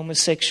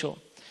homosexual.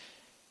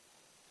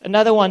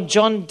 Another one,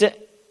 John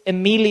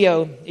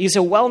Emilio, he's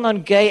a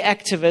well-known gay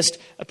activist,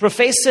 a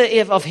professor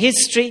of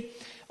history,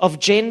 of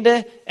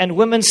gender and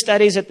women's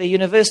studies at the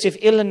University of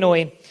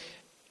Illinois.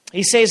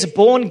 He says,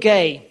 born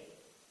gay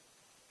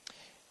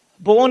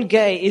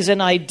is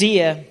an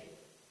idea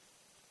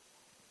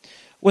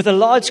with a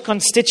large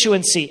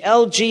constituency,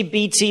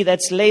 LGBT,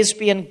 that's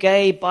lesbian,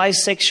 gay,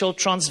 bisexual,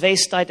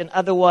 transvestite, and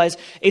otherwise.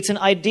 It's an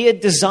idea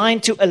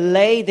designed to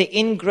allay the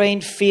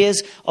ingrained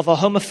fears of a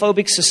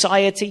homophobic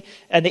society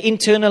and the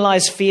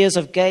internalized fears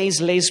of gays,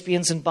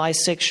 lesbians, and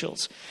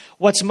bisexuals.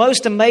 What's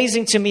most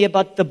amazing to me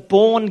about the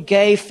born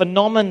gay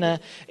phenomena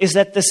is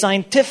that the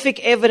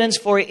scientific evidence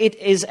for it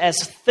is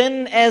as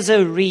thin as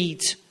a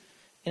reed.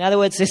 In other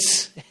words,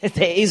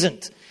 there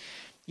isn't.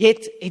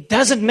 Yet it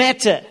doesn't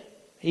matter,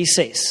 he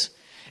says.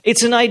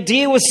 It's an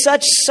idea with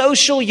such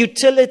social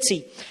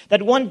utility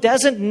that one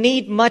doesn't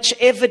need much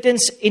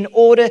evidence in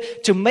order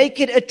to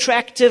make it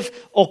attractive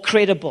or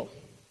credible.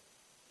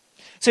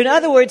 So in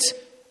other words,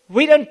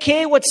 we don't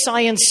care what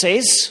science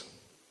says.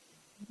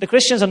 The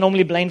Christians are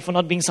normally blamed for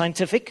not being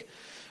scientific.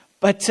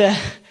 But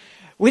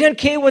we don't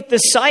care what the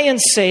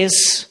science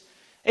says.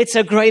 It's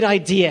a great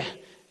idea.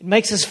 It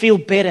makes us feel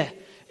better.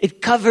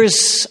 It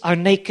covers our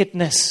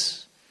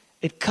nakedness.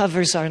 It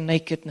covers our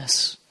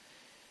nakedness.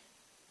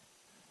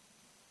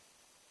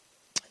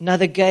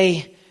 Another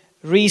gay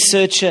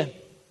researcher,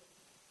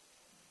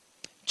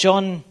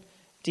 John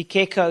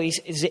DiCecco,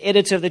 is the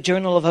editor of the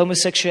Journal of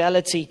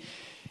Homosexuality.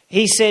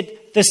 He said,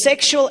 the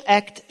sexual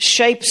act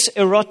shapes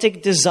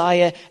erotic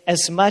desire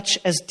as much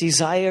as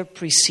desire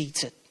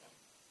precedes it.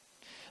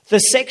 The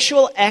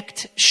sexual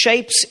act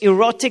shapes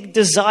erotic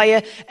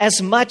desire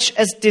as much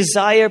as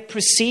desire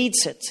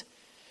precedes it.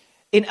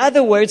 In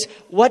other words,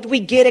 what we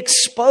get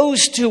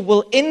exposed to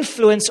will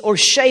influence or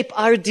shape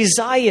our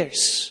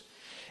desires.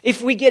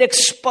 If we get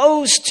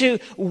exposed to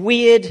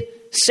weird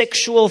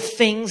sexual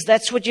things,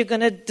 that's what you're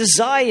going to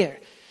desire.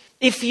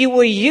 If you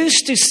were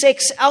used to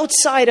sex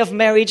outside of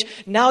marriage,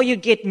 now you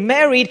get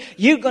married,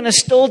 you're going to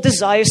still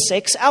desire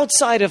sex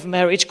outside of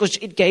marriage because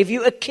it gave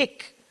you a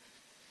kick.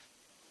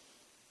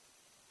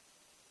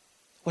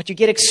 What you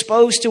get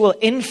exposed to will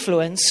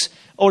influence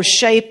or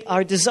shape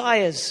our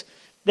desires.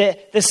 The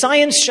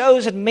science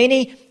shows that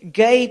many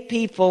gay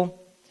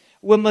people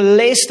were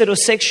molested or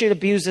sexually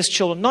abused as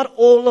children. Not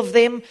all of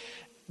them,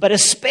 but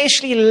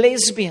especially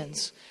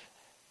lesbians.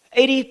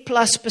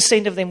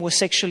 80+% of them were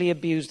sexually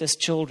abused as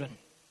children.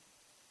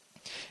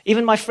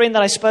 Even my friend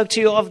that I spoke to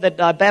you of,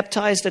 that I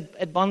baptized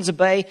at Bonza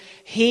Bay,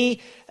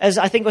 he, as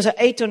I think was an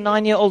 8 or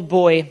 9-year-old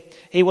boy,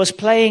 he was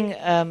playing,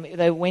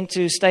 they went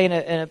to stay in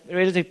a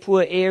relatively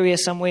poor area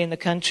somewhere in the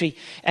country,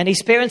 and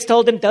his parents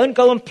told him, don't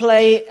go and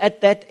play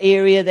at that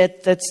area,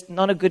 that's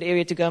not a good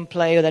area to go and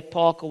play, or that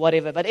park or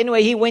whatever. But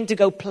anyway, he went to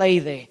go play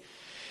there.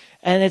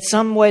 And in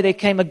some way there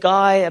came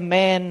a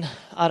man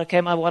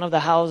came out of one of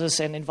the houses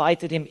and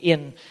invited him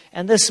in.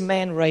 And this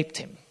man raped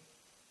him.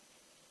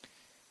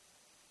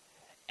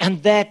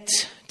 And that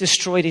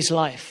destroyed his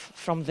life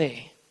from there.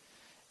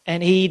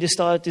 And he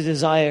started to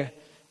desire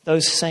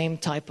those same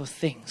type of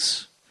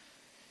things.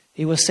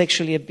 He was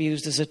sexually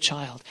abused as a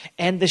child.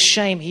 And the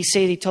shame,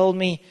 he told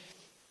me,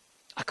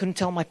 I couldn't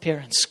tell my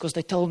parents because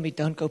they told me,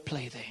 don't go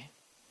play there.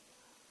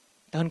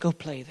 Don't go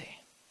play there.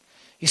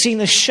 You see,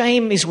 the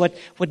shame is what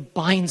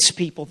binds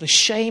people. The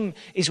shame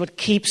is what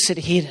keeps it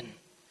hidden.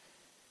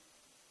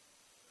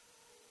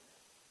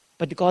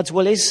 But God's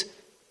will is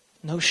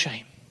no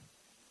shame.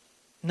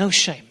 No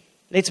shame.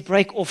 Let's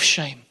break off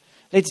shame.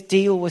 Let's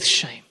deal with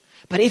shame.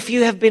 But if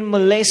you have been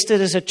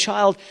molested as a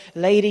child,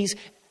 ladies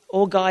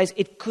or guys,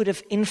 it could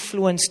have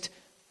influenced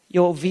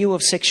your view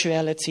of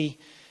sexuality,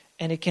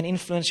 and it can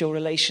influence your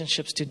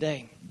relationships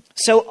today.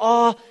 So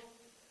are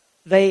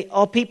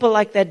Are people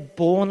like that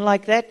born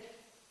like that?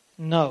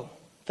 No,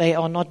 they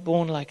are not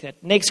born like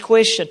that. Next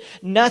question.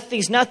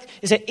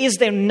 Is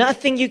there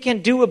nothing you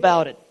can do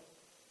about it?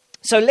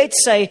 So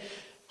let's say,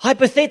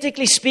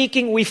 hypothetically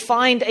speaking, we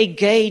find a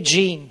gay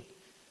gene.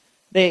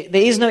 There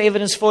is no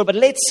evidence for it, but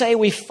let's say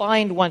we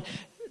find one,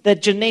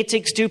 that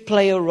genetics do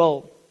play a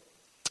role.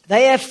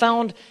 They have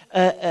found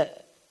a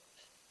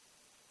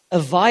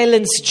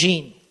violence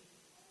gene.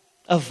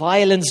 A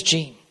violence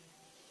gene.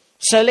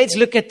 So let's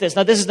look at this.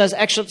 Now, this is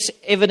actual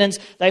evidence.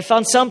 They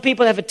found some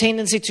people have a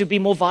tendency to be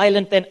more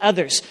violent than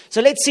others.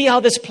 So let's see how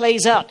this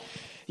plays out.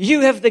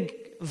 You have the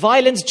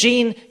violence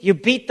gene. You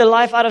beat the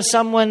life out of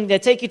someone. They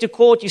take you to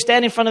court. You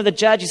stand in front of the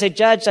judge. You say,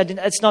 Judge,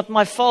 it's not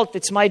my fault.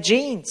 It's my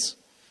genes.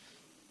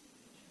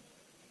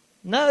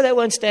 No, they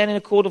won't stand in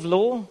a court of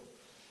law.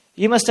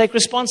 You must take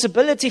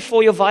responsibility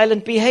for your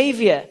violent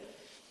behavior.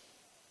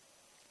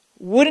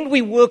 Wouldn't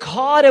we work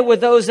harder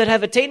with those that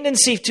have a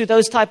tendency to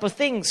those type of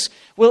things?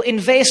 We'll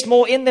invest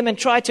more in them and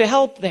try to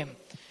help them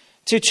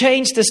to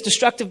change this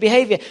destructive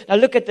behavior. Now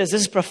look at this.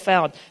 This is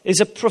profound. There's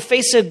a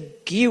Professor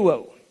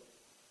Guo.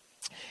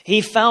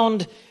 He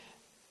found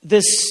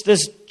this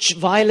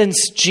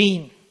violence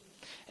gene.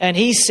 And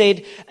he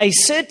said a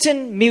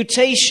certain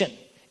mutation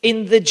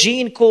in the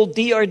gene called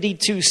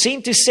DRD2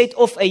 seemed to set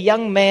off a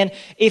young man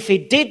if he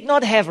did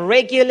not have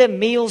regular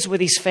meals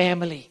with his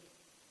family.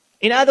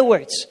 In other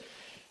words,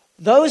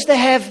 those that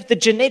have the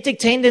genetic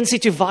tendency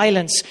to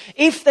violence,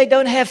 if they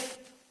don't have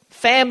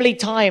family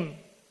time,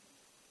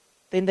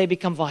 then they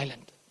become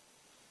violent.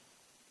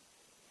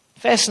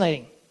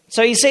 Fascinating.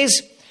 So he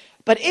says,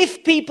 but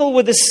if people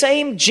with the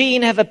same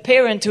gene have a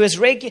parent who has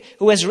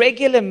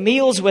regular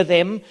meals with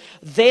them,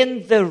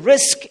 then the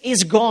risk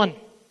is gone.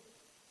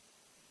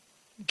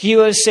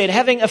 Guo said,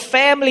 having a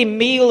family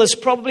meal is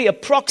probably a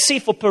proxy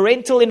for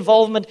parental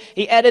involvement.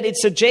 He added, it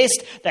suggests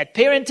that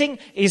parenting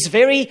is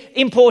very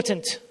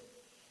important.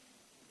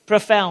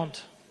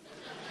 Profound.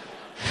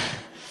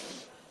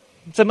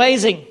 It's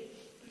amazing.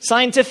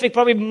 Scientific,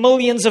 probably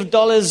millions of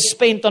dollars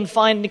spent on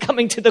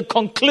coming to the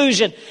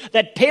conclusion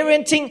that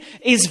parenting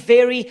is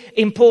very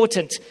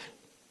important.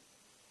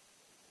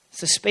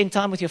 So spend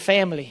time with your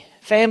family.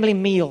 Family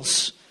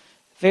meals,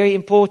 very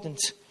important.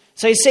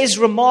 So he says,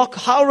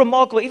 how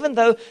remarkable, even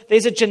though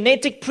there's a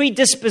genetic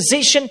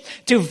predisposition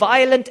to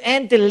violent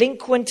and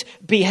delinquent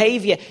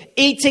behavior,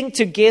 eating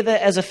together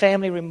as a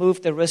family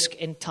removed the risk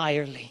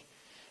entirely.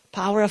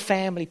 Power of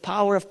family,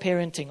 power of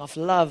parenting, of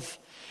love.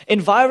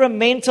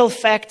 Environmental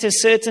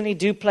factors certainly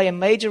do play a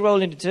major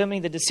role in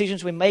determining the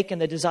decisions we make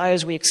and the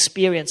desires we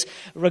experience,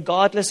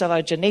 regardless of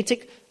our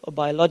genetic or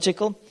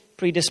biological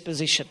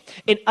predisposition.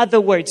 In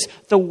other words,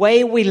 the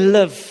way we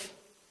live,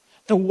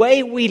 the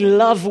way we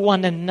love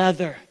one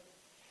another,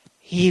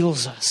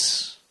 heals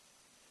us,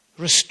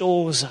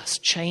 restores us,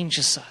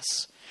 changes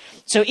us.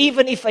 So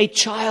even if a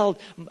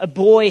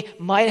boy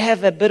might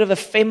have a bit of a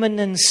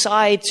feminine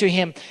side to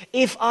him,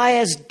 if I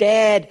as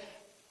dad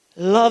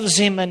loves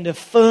him and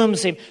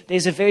affirms him,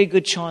 there's a very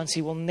good chance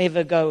he will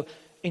never go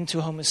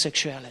into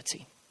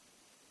homosexuality.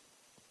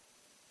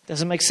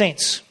 Does it make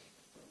sense?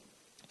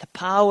 The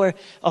power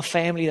of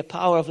family, the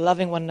power of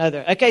loving one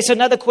another. Okay, so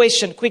another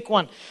question, quick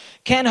one.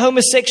 Can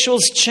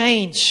homosexuals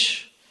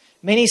change?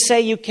 Many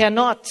say you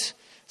cannot.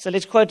 So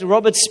let's quote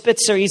Robert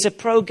Spitzer. He's a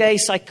pro-gay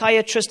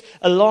psychiatrist,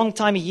 a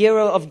long-time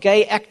hero of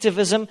gay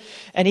activism.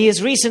 And he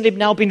has recently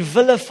now been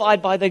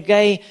vilified by the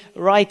gay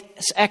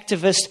rights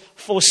activists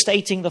for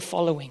stating the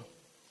following.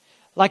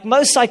 Like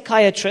most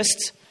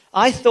psychiatrists,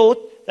 I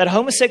thought that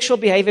homosexual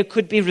behavior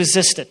could be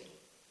resisted.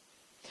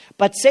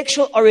 But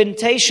sexual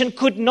orientation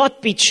could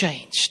not be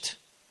changed.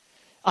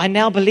 I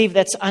now believe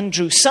that's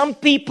untrue. Some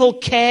people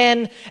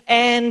can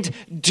and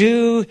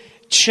do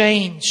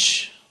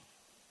change.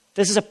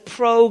 This is a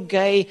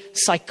pro-gay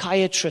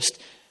psychiatrist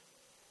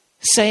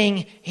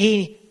saying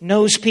he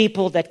knows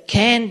people that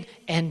can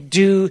and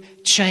do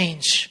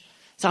change.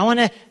 So I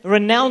want to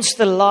renounce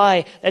the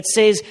lie that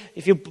says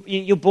if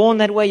you're born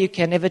that way, you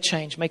can never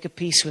change. Make a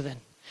peace with it.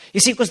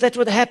 You see, because that's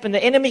what happened.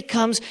 The enemy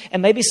comes,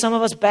 and maybe some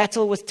of us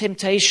battle with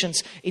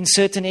temptations in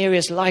certain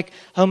areas like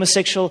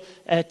homosexual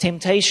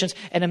temptations.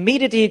 And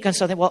immediately you can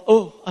start thinking,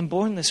 I'm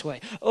born this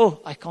way.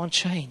 I can't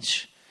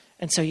change.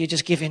 And so you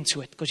just give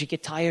into it because you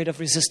get tired of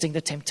resisting the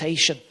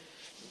temptation.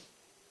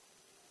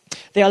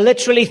 There are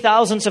literally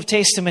thousands of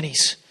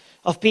testimonies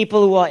of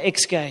people who are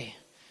ex-gay.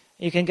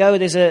 You can go,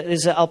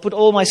 I'll put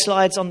all my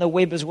slides on the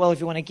web as well if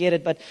you want to get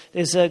it, but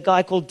there's a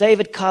guy called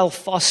David Kyle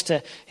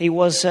Foster. He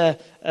was a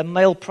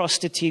male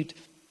prostitute.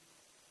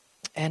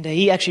 And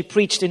he actually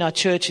preached in our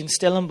church in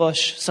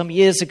Stellenbosch some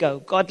years ago.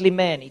 Godly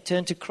man. He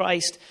turned to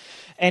Christ.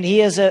 And he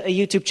has a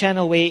YouTube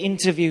channel where he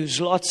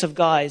interviews lots of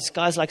guys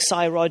like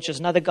Cy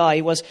Rogers, another guy.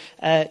 He was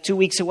 2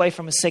 weeks away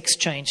from a sex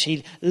change.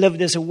 He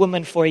lived as a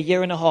woman for 1.5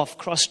 years,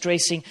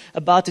 cross-dressing,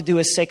 about to do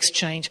a sex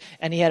change.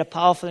 And he had a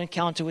powerful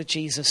encounter with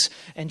Jesus.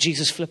 And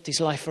Jesus flipped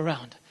his life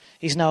around.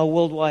 He's now a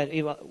worldwide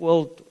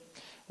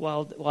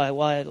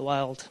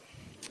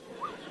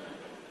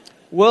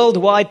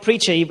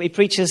preacher. He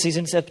preaches, he's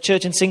in a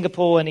church in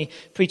Singapore and he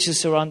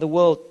preaches around the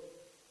world.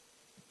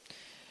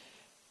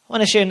 I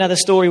want to share another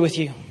story with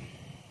you.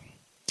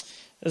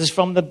 This is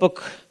from the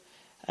book,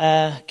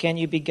 Can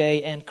You Be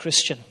Gay and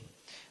Christian?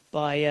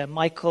 By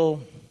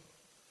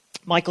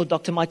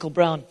Dr. Michael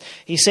Brown.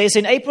 He says,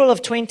 in April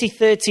of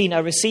 2013, I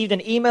received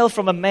an email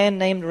from a man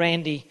named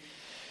Randy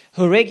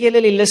who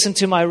regularly listened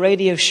to my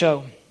radio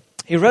show.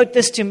 He wrote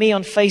this to me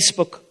on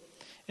Facebook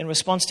in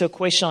response to a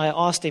question I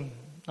asked him.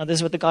 Now, this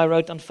is what the guy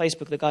wrote on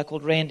Facebook, the guy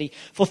called Randy.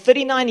 For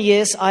 39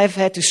 years, I've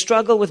had to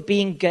struggle with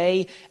being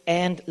gay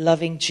and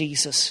loving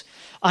Jesus.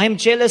 I am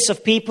jealous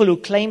of people who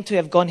claim to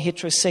have gone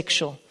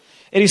heterosexual.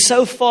 It is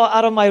so far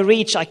out of my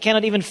reach, I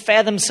cannot even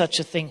fathom such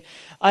a thing.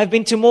 I've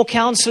been to more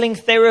counseling,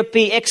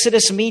 therapy,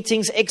 Exodus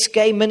meetings,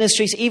 ex-gay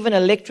ministries, even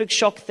electric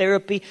shock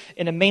therapy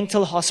in a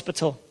mental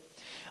hospital.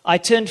 I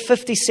turned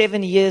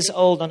 57 years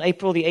old on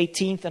April the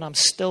 18th, and I'm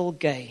still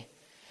gay.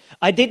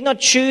 I did not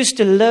choose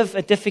to live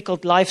a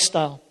difficult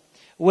lifestyle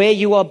where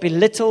you are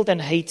belittled and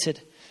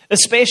hated,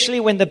 especially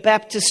when the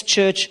Baptist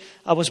church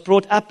I was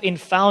brought up in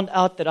found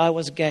out that I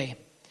was gay.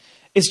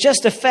 It's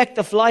just a fact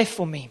of life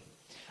for me.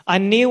 I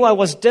knew I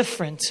was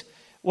different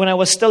when I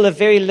was still a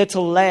very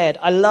little lad.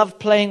 I loved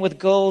playing with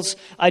girls.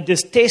 I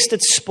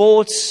detested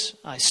sports.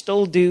 I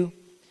still do.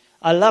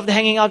 I loved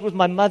hanging out with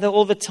my mother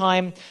all the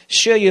time.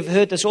 Sure, you've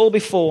heard this all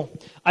before.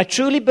 I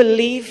truly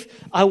believe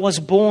I was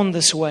born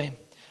this way.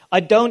 I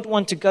don't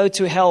want to go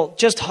to hell.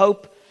 Just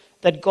hope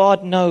that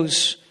God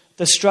knows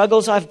the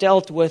struggles I've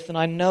dealt with, and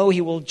I know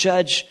He will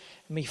judge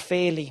me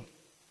fairly.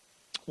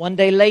 One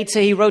day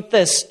later, he wrote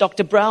this,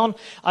 Dr. Brown,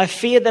 I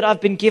fear that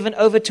I've been given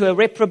over to a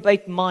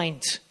reprobate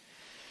mind.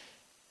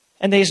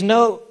 And there's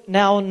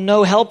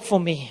no help for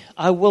me.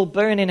 I will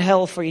burn in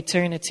hell for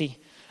eternity.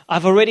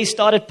 I've already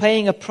started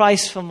paying a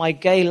price for my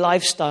gay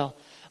lifestyle.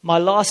 My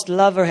last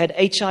lover had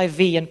HIV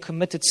and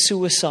committed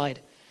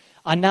suicide.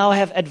 I now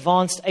have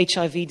advanced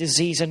HIV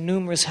disease and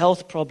numerous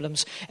health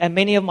problems, and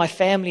many of my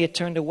family had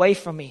turned away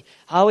from me.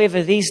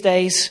 However, these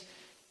days,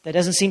 that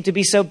doesn't seem to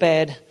be so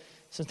bad.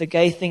 Since the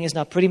gay thing is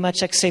now pretty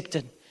much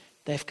accepted,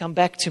 they've come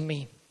back to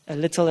me a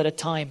little at a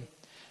time.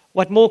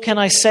 What more can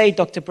I say,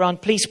 Dr. Brown?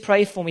 Please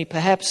pray for me.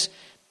 Perhaps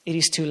it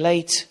is too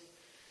late.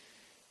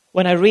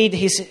 When I read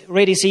his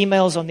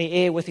emails on the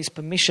air with his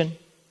permission,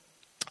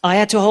 I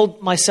had to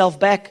hold myself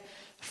back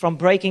from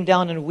breaking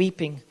down and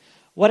weeping.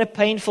 What a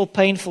painful,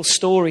 painful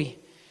story.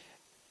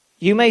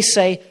 You may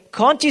say,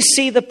 can't you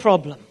see the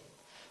problem?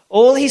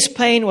 All his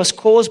pain was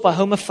caused by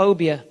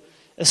homophobia,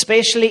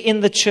 especially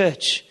in the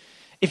church.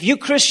 If you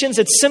Christians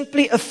had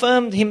simply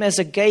affirmed him as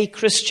a gay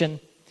Christian,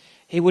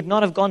 he would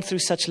not have gone through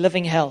such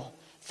living hell.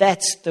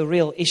 That's the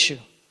real issue.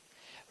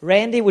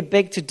 Randy would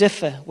beg to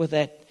differ with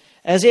that.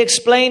 As he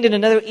explained in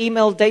another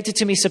email dated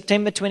to me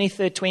September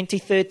 23rd,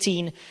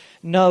 2013,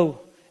 no,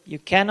 you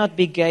cannot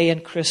be gay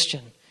and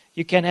Christian.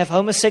 You can have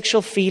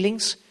homosexual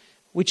feelings,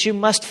 which you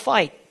must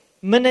fight,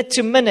 minute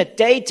to minute,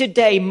 day to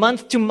day,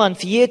 month to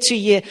month, year to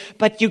year,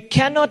 but you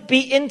cannot be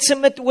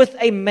intimate with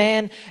a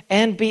man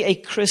and be a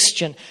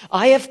Christian.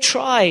 I have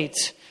tried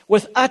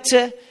with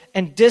utter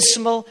and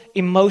dismal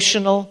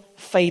emotional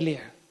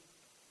failure.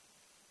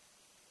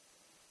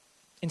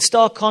 In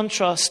stark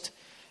contrast,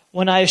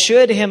 when I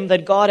assured him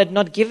that God had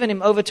not given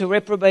him over to a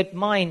reprobate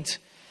mind,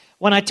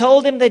 when I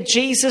told him that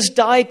Jesus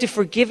died to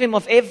forgive him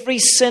of every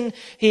sin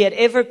he had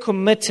ever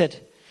committed,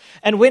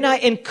 and when I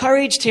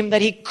encouraged him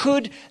that he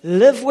could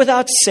live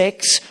without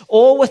sex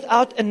or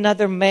without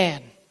another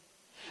man,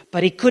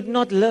 but he could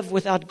not live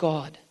without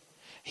God,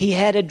 he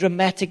had a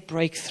dramatic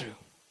breakthrough.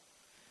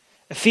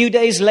 A few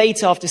days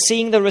later, after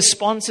seeing the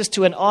responses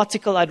to an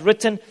article I'd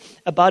written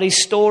about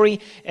his story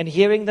and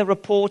hearing the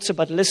reports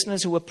about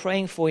listeners who were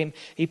praying for him,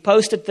 he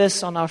posted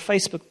this on our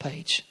Facebook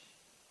page.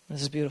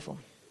 This is beautiful.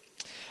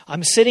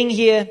 I'm sitting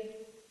here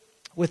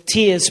with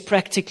tears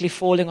practically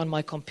falling on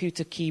my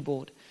computer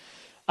keyboard.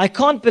 I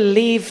can't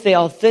believe there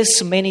are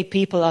this many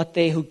people out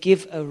there who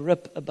give a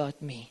rip about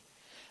me.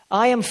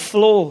 I am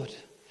flawed.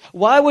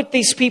 Why would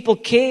these people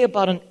care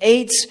about an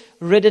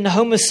AIDS-ridden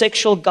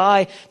homosexual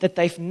guy that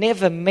they've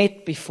never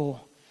met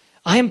before?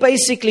 I am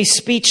basically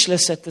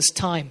speechless at this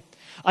time.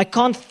 I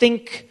can't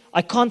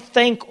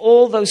thank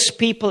all those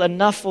people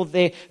enough for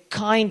their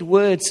kind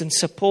words and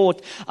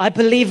support. I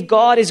believe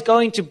God is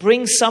going to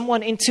bring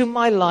someone into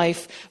my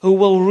life who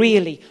will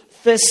really,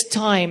 this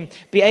time,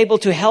 be able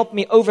to help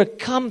me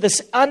overcome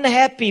this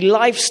unhappy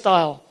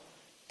lifestyle.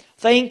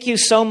 Thank you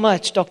so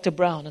much, Dr.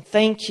 Brown, and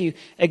thank you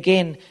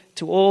again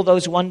to all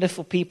those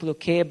wonderful people who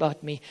care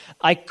about me.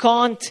 I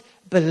can't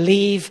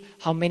believe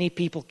how many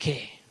people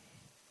care.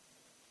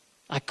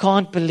 I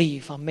can't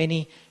believe how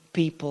many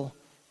people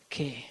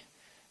care.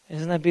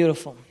 Isn't that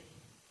beautiful?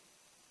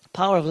 The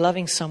power of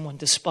loving someone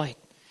despite.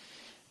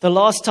 The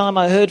last time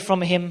I heard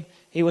from him,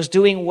 he was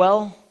doing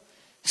well,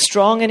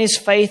 strong in his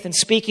faith and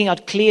speaking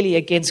out clearly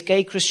against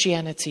gay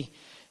Christianity,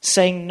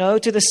 saying no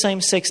to the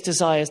same-sex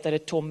desires that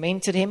had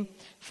tormented him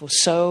for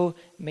so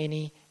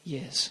many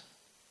years.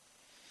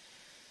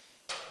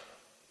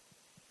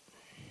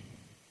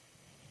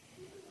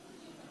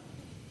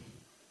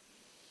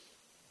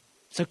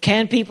 So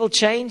can people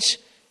change?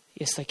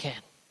 Yes, they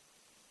can.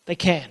 They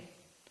can.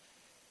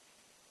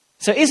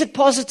 So is it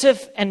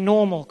positive and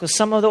normal? Because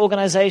some of the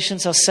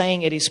organizations are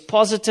saying it is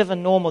positive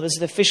and normal. This is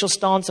the official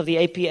stance of the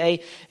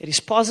APA. It is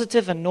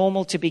positive and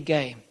normal to be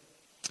gay.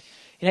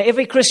 You know,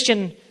 every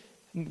Christian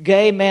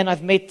gay man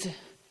I've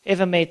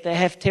ever met, they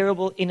have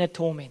terrible inner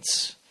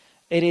torments.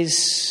 It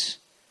is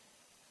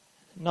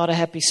not a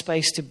happy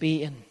space to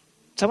be in.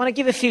 So I want to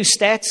give a few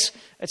stats.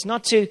 It's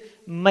not to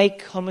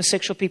make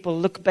homosexual people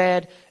look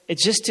bad.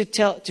 It's just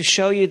to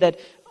show you that,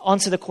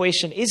 answer the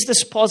question, is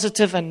this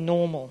positive and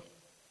normal?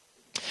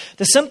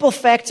 The simple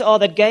facts are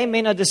that gay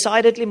men are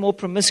decidedly more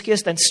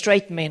promiscuous than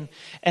straight men,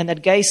 and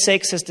that gay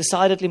sex has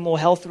decidedly more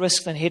health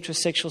risks than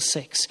heterosexual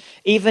sex,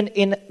 even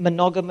in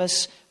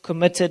monogamous,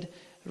 committed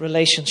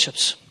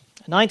relationships.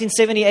 A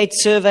 1978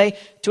 survey,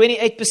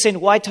 28%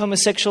 white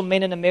homosexual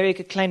men in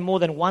America claimed more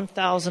than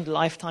 1,000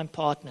 lifetime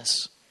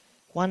partners.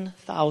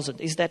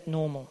 1,000. Is that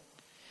normal?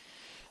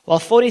 While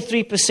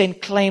 43%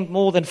 claimed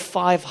more than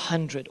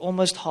 500,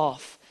 almost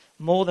half,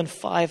 more than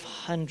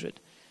 500.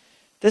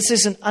 This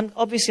is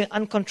obviously an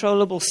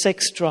uncontrollable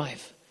sex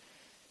drive.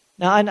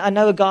 Now, I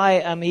know a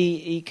guy,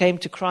 he came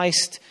to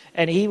Christ,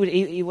 and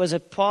he was a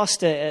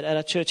pastor at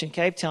a church in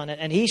Cape Town,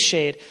 and he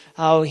shared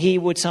how he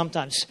would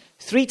sometimes,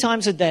 3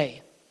 times a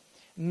day,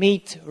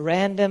 meet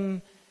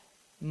random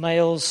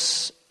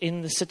males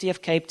in the city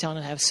of Cape Town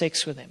and have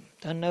sex with them.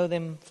 Don't know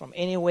them from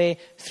anywhere,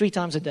 3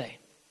 times a day.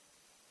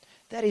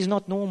 That is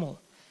not normal,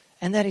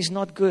 and that is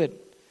not good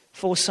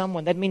for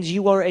someone. That means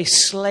you are a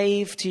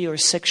slave to your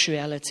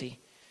sexuality.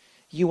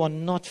 You are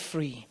not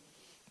free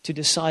to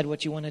decide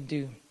what you want to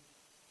do.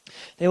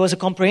 There was a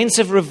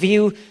comprehensive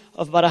review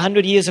of about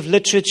 100 years of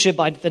literature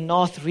by the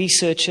North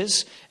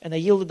researchers, and they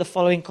yielded the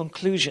following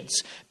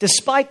conclusions.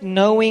 Despite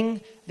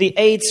knowing the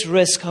AIDS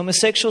risk,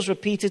 homosexuals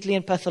repeatedly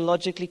and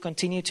pathologically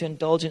continue to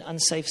indulge in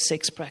unsafe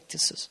sex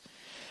practices.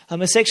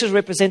 Homosexuals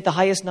represent the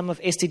highest number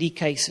of STD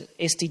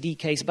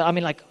cases, but I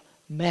mean like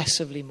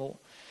massively more.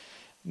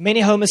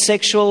 Many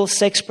homosexual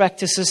sex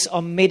practices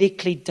are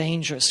medically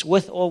dangerous,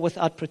 with or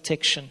without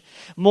protection.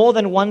 More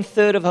than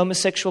 1/3 of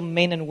homosexual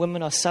men and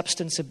women are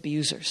substance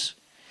abusers.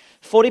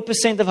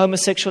 40% of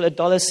homosexual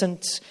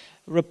adolescents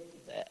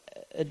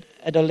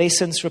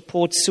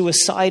report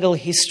suicidal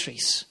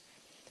histories.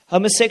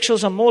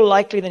 Homosexuals are more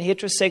likely than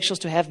heterosexuals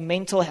to have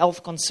mental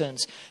health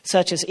concerns,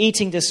 such as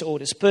eating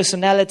disorders,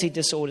 personality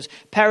disorders,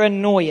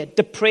 paranoia,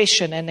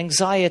 depression, and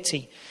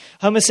anxiety.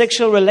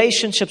 Homosexual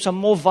relationships are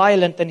more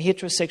violent than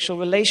heterosexual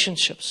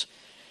relationships.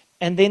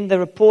 And then the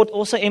report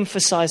also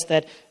emphasized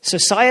that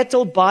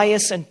societal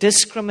bias and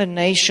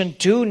discrimination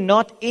do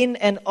not in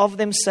and of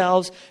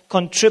themselves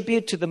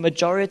contribute to the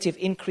majority of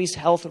increased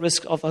health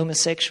risk of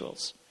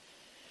homosexuals.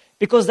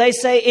 Because they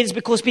say it's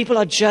because people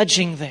are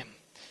judging them.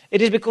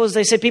 It is because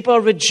they say people are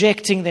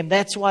rejecting them.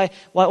 That's why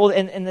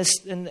and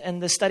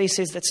the study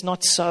says that's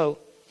not so.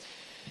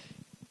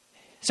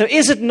 So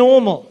is it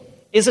normal?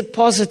 Is it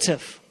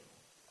positive?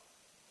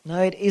 No,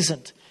 it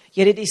isn't.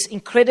 Yet it is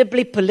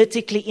incredibly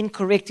politically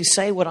incorrect to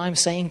say what I'm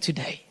saying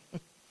today.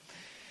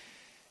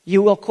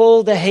 You are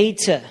called a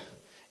hater.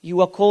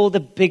 You are called a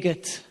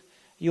bigot.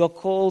 You are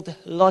called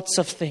lots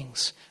of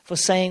things for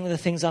saying the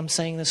things I'm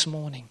saying this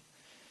morning.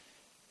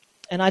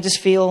 And I just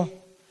feel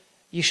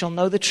you shall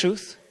know the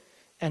truth,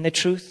 and the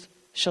truth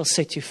shall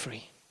set you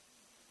free.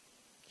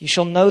 You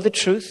shall know the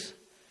truth,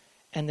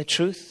 and the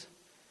truth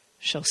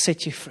shall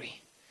set you free.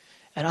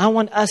 And I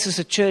want us as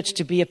a church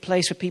to be a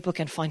place where people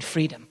can find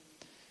freedom.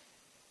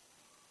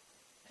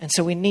 And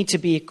so we need to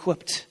be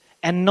equipped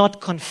and not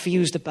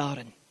confused about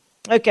it.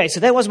 Okay, so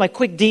that was my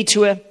quick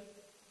detour.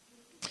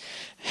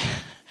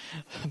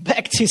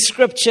 Back to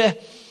Scripture.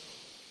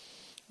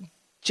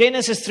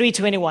 Genesis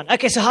 3:21.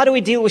 Okay, so how do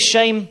we deal with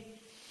shame?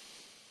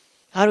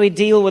 How do we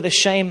deal with the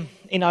shame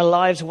in our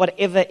lives,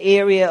 whatever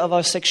area of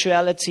our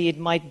sexuality it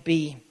might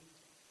be?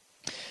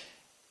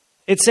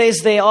 It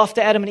says there,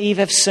 after Adam and Eve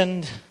have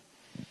sinned,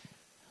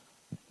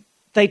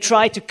 they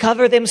tried to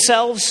cover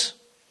themselves.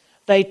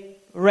 They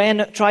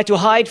tried to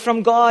hide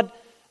from God.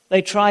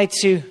 They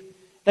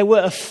were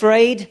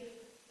afraid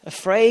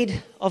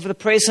of the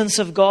presence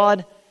of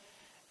God.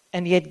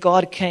 And yet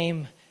God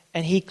came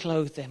and He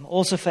clothed them.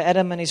 Also for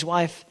Adam and his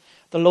wife,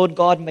 the Lord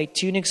God made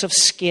tunics of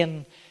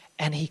skin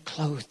and He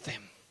clothed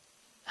them.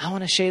 I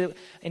want to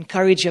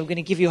encourage you. I'm going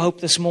to give you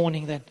hope this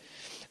morning that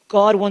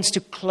God wants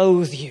to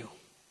clothe you.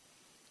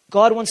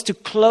 God wants to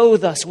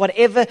clothe us.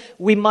 Whatever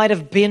we might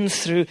have been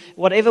through,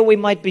 whatever we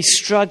might be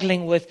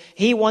struggling with,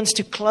 He wants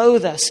to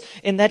clothe us.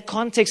 In that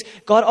context,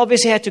 God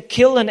obviously had to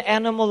kill an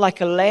animal like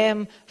a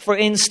lamb, for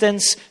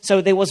instance. So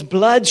there was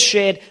blood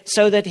shed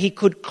so that He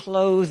could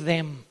clothe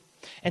them.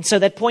 And so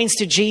that points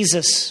to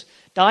Jesus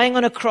dying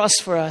on a cross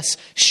for us,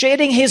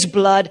 shedding His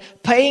blood,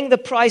 paying the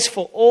price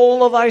for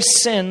all of our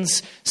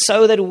sins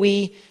so that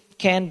we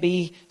can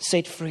be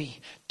set free.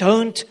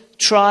 Don't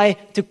try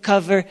to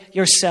cover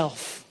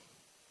yourself.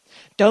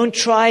 Don't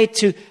try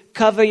to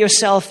cover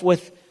yourself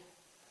with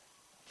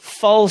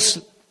false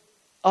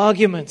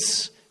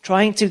arguments,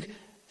 trying to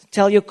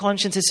tell your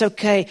conscience it's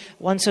okay,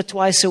 once or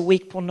twice a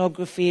week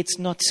pornography, it's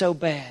not so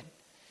bad.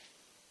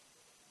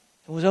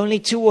 It was only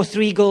 2 or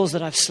 3 girls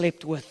that I've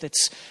slept with.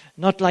 It's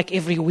not like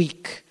every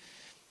week.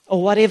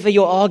 Or whatever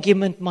your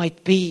argument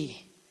might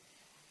be.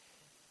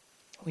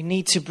 We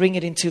need to bring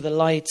it into the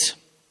light.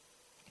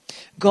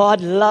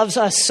 God loves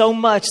us so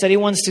much that He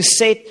wants to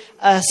set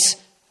us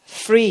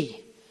free.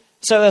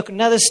 So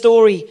another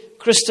story,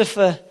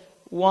 Christopher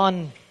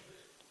 1.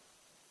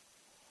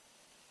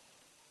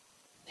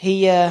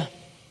 He,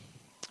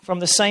 from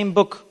the same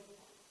book,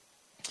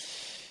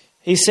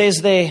 he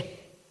says there,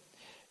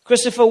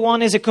 Christopher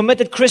 1 is a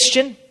committed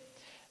Christian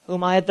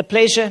whom I had the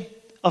pleasure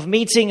of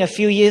meeting a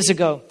few years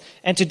ago.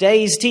 And today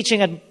he's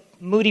teaching at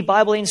Moody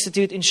Bible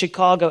Institute in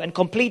Chicago and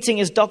completing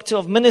his Doctor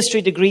of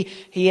Ministry degree.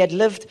 He had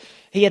lived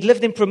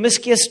in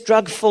promiscuous,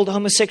 drug-filled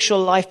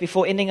homosexual life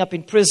before ending up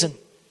in prison,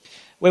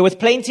 where with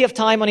plenty of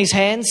time on his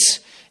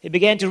hands, he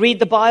began to read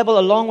the Bible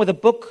along with a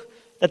book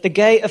that the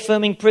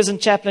gay-affirming prison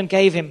chaplain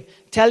gave him,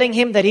 telling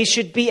him that he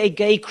should be a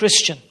gay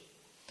Christian.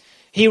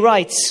 He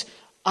writes,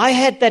 I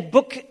had that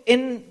book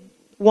in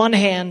one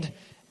hand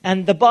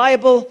and the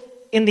Bible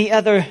in the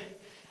other.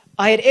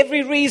 I had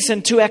every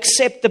reason to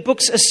accept the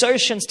book's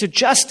assertions to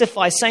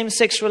justify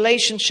same-sex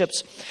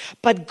relationships,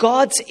 but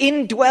God's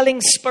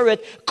indwelling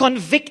Spirit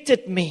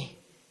convicted me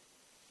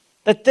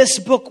that this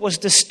book was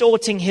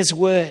distorting His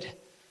word.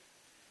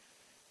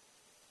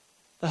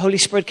 The Holy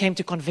Spirit came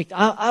to convict.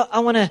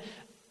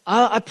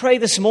 I pray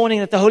this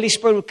morning that the Holy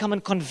Spirit will come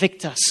and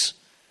convict us.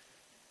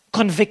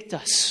 Convict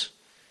us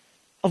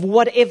of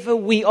whatever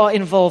we are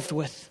involved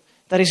with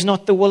that is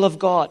not the will of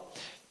God.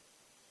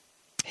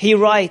 He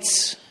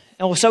writes,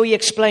 or so he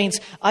explains,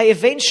 I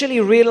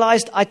eventually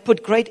realized I'd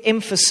put great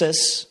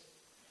emphasis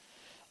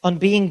on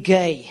being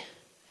gay.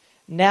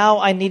 Now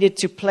I needed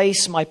to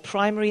place my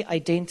primary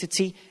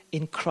identity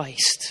in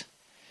Christ.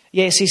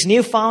 Yes, his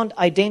newfound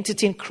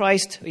identity in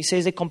Christ, he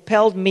says, it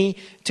compelled me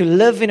to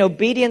live in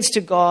obedience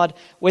to God,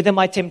 whether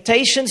my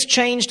temptations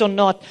changed or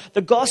not.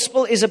 The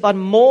gospel is about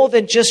more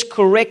than just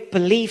correct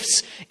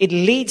beliefs. It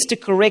leads to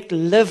correct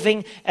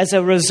living as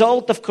a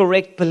result of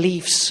correct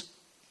beliefs.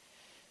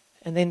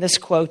 And then this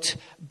quote,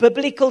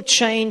 biblical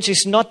change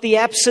is not the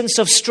absence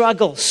of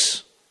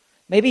struggles.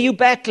 Maybe you're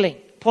battling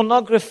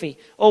pornography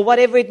or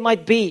whatever it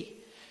might be.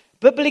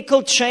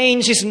 Biblical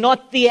change is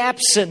not the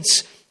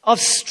absence of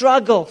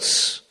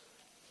struggles.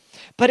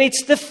 But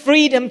it's the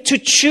freedom to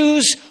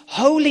choose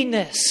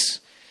holiness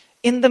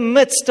in the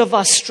midst of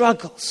our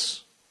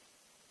struggles.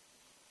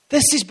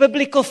 This is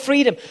biblical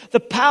freedom. The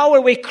power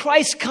where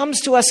Christ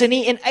comes to us and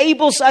He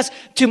enables us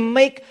to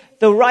make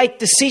the right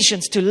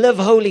decisions, to live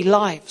holy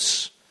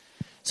lives.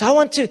 So I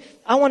want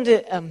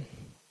to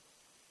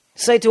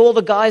say to all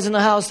the guys in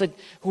the house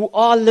who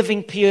are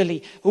living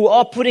purely, who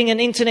are putting an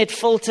internet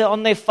filter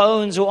on their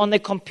phones or on their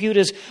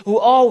computers, who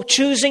are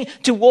choosing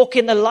to walk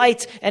in the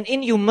light and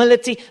in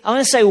humility, I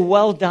want to say,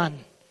 well done.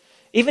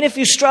 Even if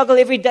you struggle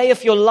every day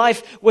of your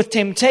life with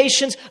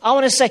temptations, I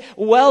want to say,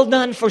 well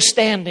done for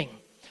standing.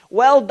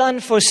 Well done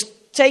for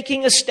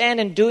taking a stand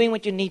and doing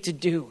what you need to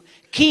do.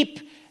 Keep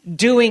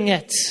doing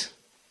it.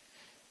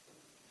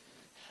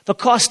 The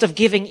cost of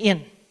giving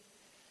in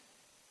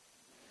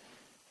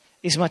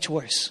is much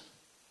worse.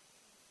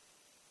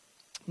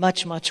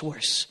 Much, much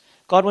worse.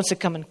 God wants to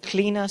come and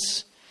clean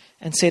us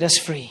and set us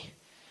free.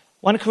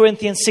 1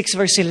 Corinthians 6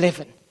 verse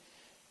 11.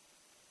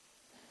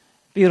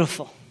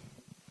 Beautiful.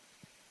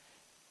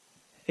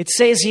 It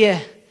says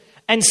here,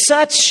 and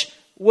such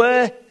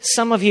were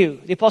some of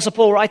you. The Apostle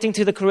Paul writing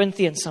to the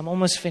Corinthians. I'm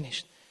almost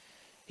finished.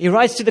 He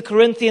writes to the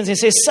Corinthians and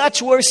says,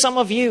 such were some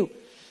of you.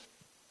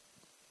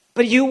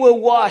 But you were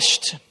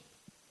washed.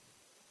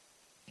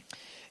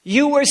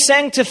 You were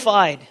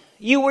sanctified.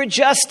 You were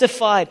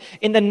justified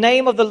in the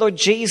name of the Lord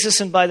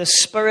Jesus and by the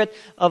Spirit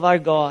of our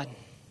God.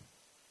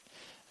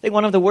 I think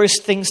one of the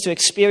worst things to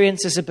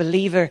experience as a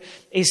believer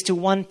is to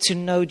want to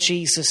know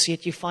Jesus,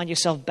 yet you find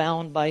yourself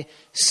bound by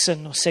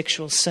sin or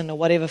sexual sin or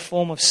whatever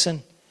form of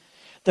sin.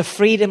 The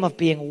freedom of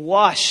being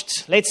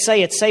washed. Let's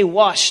say it. Say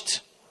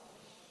washed.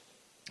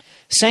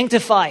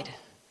 Sanctified.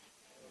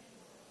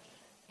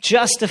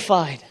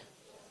 Justified.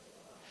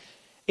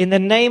 In the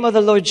name of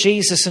the Lord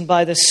Jesus and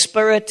by the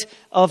Spirit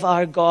of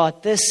our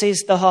God. This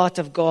is the heart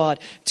of God.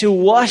 To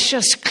wash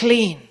us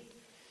clean.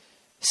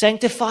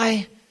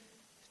 Sanctify,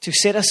 to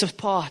set us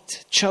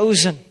apart.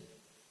 Chosen.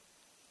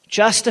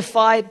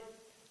 Justified,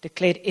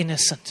 declared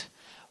innocent.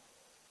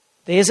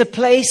 There's a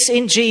place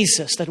in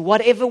Jesus that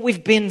whatever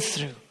we've been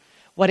through,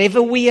 whatever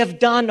we have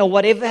done or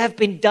whatever have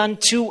been done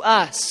to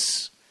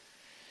us,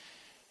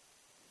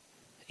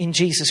 in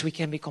Jesus we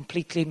can be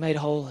completely made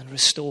whole and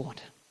restored.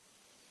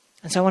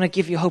 And so I want to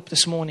give you hope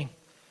this morning.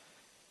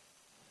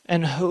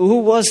 And who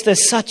was there?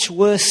 Such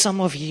were some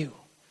of you.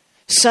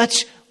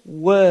 Such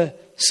were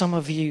some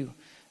of you.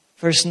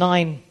 Verse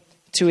 9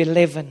 to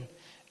 11.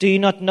 Do you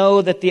not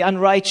know that the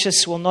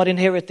unrighteous will not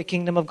inherit the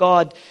kingdom of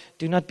God?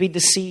 Do not be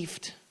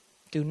deceived.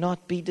 Do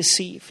not be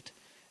deceived.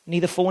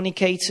 Neither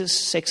fornicators,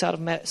 sex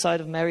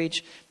outside of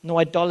marriage,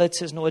 nor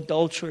idolaters, nor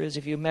adulterers,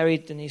 if you're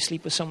married and you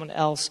sleep with someone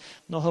else,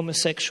 nor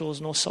homosexuals,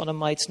 nor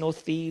sodomites, nor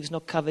thieves,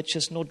 nor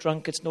covetous, nor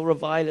drunkards, nor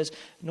revilers,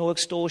 nor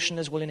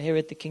extortioners will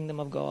inherit the kingdom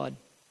of God.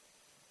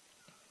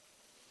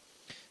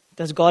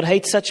 Does God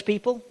hate such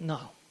people? No.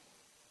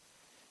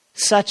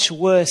 Such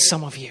were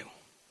some of you.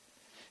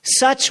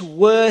 Such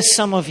were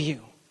some of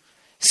you.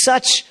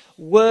 Such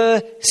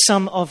were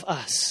some of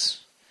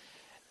us.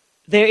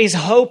 There is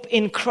hope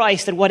in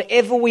Christ that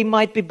whatever we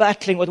might be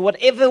battling with,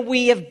 whatever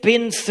we have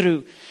been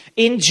through,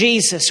 in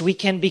Jesus we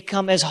can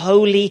become as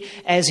holy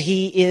as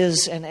He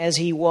is and as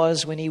He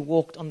was when He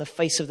walked on the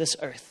face of this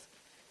earth.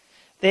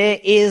 There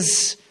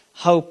is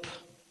hope.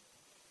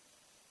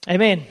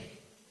 Amen.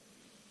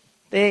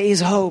 There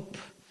is hope.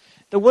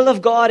 The will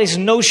of God is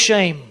no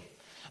shame.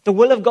 The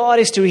will of God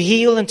is to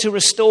heal and to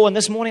restore. And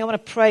this morning I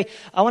want to pray.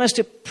 I want us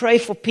to pray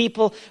for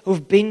people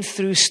who've been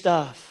through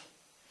stuff.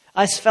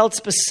 I felt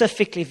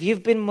specifically, if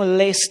you've been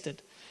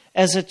molested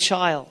as a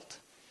child,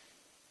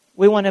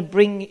 we want to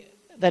bring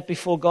that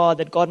before God,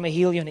 that God may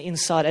heal you on the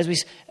inside.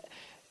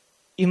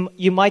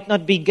 You might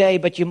not be gay,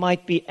 but you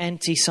might be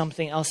anti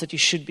something else that you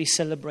should be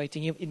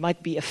celebrating. It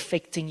might be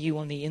affecting you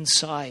on the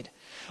inside.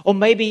 Or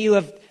maybe you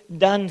have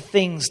done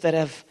things that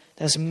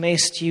has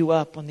messed you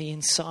up on the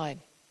inside.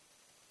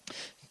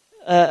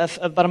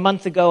 About a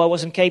month ago, I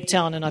was in Cape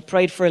Town and I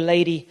prayed for a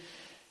leader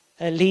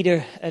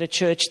at a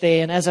church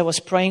there. And as I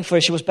was praying for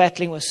her, she was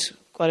battling with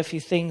quite a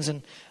few things.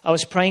 And I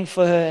was praying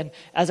for her. And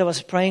as I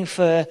was praying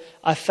for her,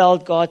 I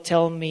felt God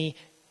tell me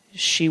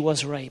she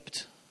was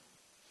raped.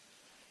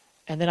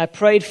 And then I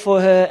prayed for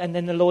her. And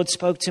then the Lord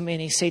spoke to me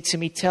and He said to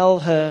me, tell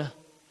her,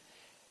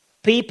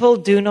 people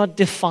do not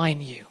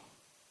define you.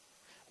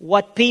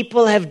 What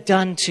people have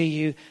done to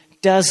you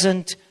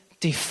doesn't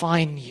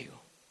define you.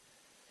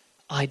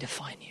 I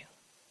define you.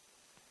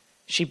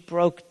 She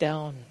broke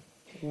down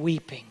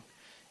weeping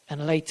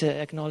and later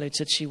acknowledged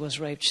that she was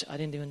raped. I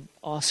didn't even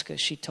ask her.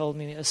 She told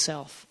me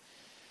herself.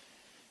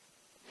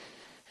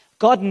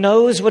 God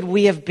knows what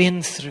we have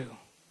been through.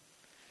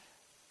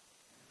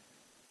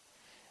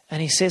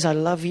 And He says, I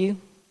love you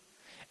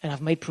and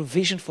I've made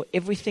provision for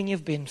everything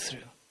you've been through.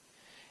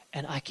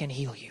 And I can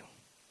heal you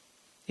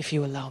if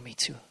you allow me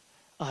to.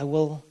 I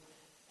will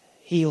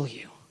heal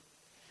you.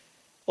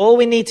 All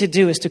we need to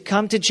do is to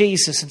come to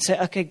Jesus and say,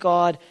 okay,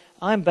 God,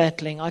 I'm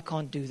battling. I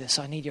can't do this.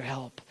 I need your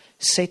help.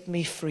 Set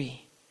me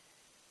free.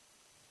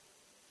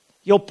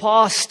 Your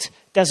past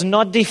does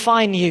not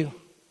define you.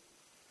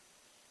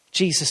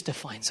 Jesus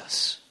defines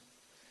us.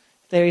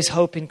 There is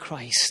hope in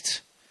Christ.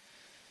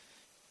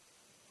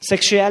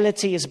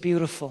 Sexuality is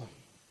beautiful.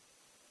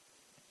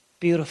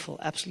 Beautiful,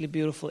 absolutely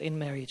beautiful in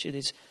marriage. It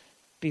is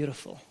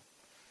beautiful.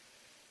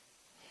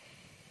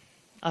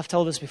 I've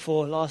told this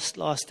before. Last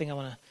thing I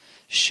want to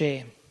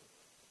share.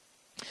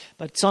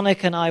 But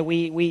Sonic and I,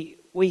 we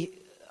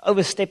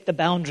overstepped the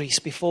boundaries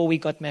before we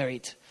got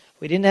married.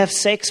 We didn't have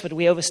sex, but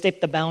we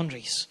overstepped the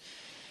boundaries.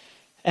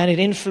 And it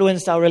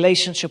influenced our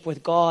relationship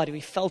with God.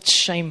 We felt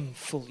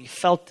shameful. We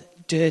felt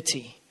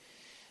dirty.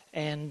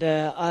 And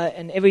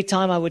every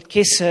time I would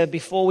kiss her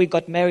before we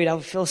got married, I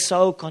would feel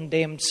so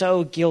condemned,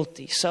 so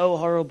guilty, so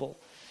horrible.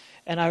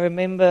 And I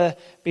remember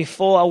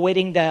before our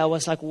wedding day, I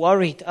was like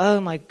worried.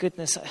 Oh my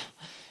goodness,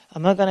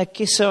 am I going to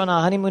kiss her on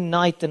our honeymoon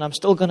night and I'm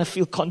still going to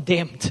feel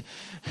condemned?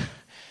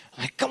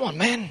 Like, come on,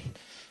 man.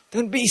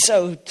 Don't be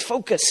so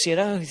focused,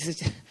 You're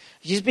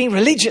just being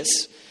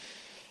religious.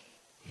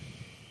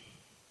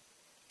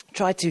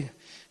 Try to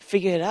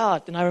figure it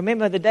out. And I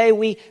remember the day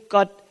we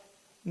got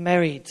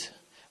married,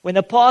 when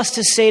the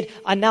pastor said,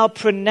 I now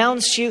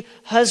pronounce you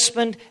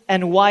husband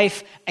and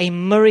wife, a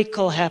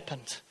miracle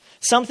happened.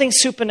 Something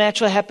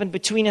supernatural happened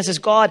between us as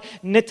God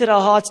knitted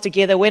our hearts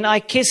together. When I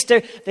kissed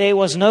her, there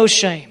was no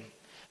shame.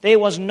 There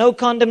was no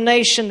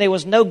condemnation. There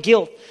was no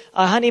guilt.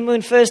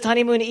 Our first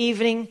honeymoon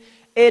evening,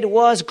 it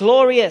was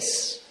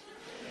glorious.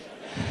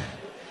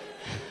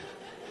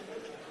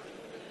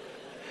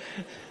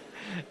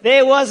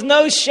 There was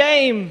no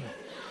shame.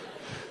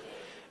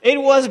 It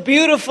was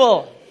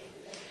beautiful.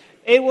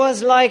 It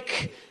was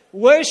like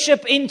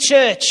worship in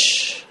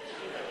church.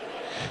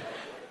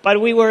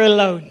 But we were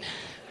alone.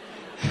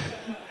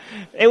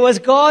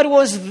 God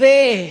was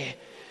there.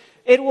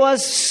 It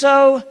was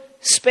so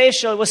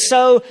special. It was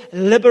so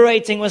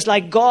liberating. It was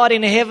like God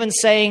in heaven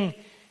saying,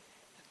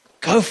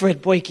 go for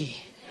it, boyki.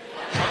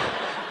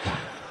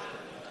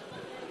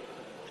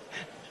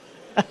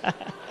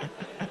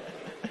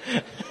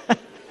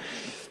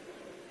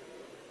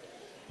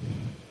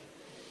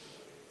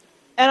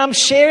 And I'm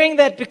sharing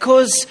that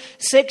because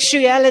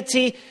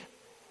sexuality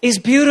is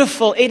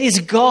beautiful. It is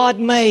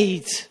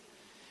God-made.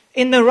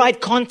 In the right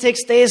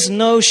context, there's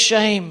no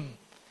shame.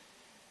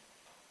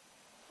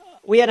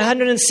 We had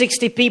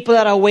 160 people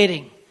at our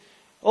wedding.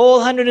 All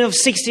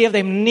 160 of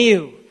them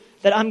knew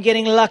that I'm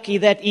getting lucky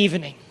that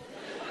evening.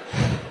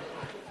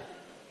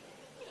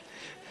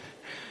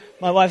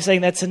 My wife's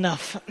saying that's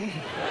enough.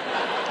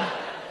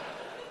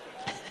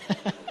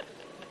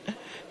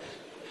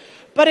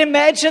 But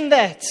imagine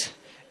that.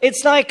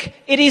 It's like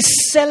it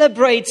is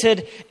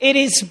celebrated. It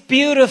is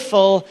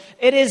beautiful.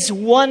 It is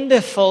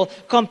wonderful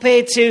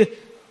compared to,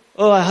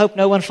 oh, I hope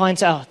no one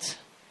finds out.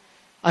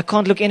 I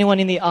can't look anyone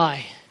in the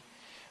eye.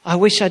 I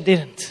wish I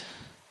didn't.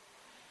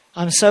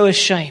 I'm so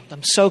ashamed.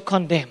 I'm so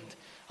condemned.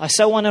 I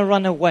so want to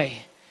run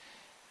away.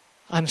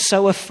 I'm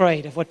so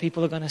afraid of what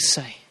people are going to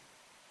say.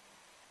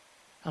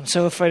 I'm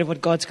so afraid of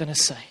what God's going to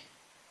say.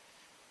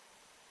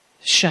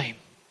 Shame.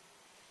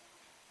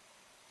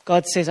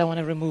 God says, I want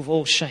to remove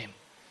all shame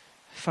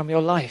from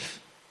your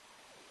life.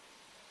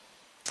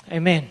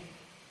 Amen.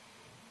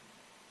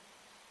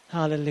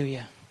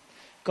 Hallelujah.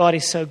 God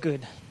is so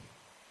good.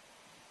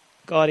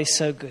 God is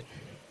so good.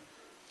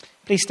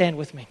 Please stand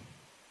with me.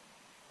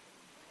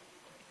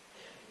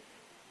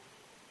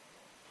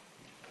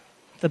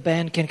 The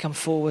band can come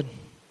forward.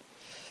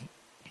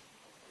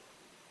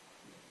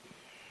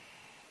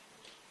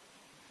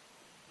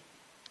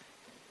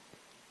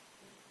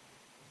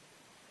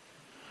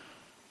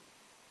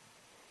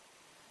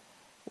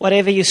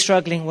 Whatever you're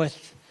struggling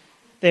with,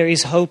 there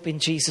is hope in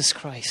Jesus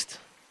Christ.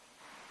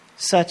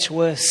 Such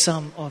were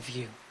some of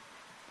you.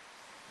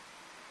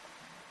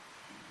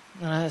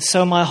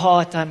 So my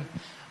heart,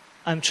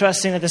 I'm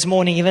trusting that this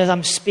morning, even as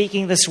I'm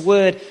speaking this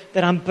word,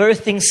 that I'm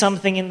birthing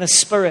something in the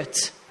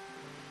Spirit.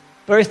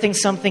 Birthing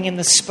something in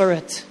the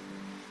Spirit.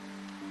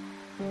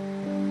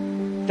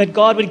 That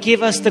God would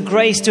give us the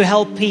grace to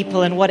help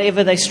people in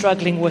whatever they're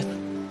struggling with.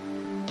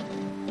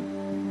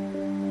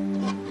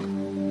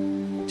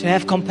 To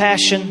have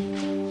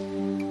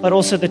compassion, but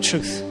also the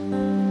truth.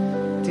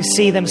 To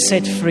see them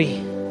set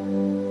free.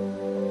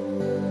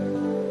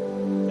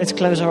 Let's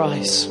close our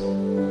eyes.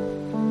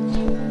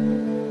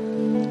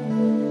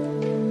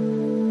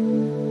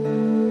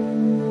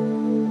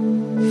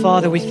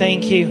 Father, we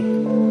thank you.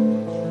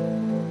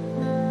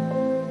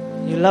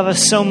 You love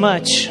us so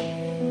much.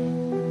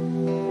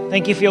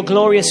 Thank you for your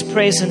glorious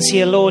presence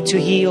here, Lord, to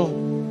heal.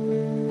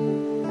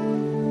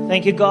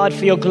 Thank you, God,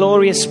 for your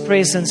glorious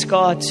presence,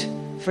 God,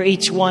 for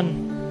each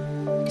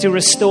one to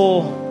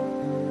restore,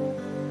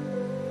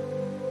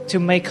 to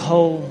make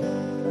whole,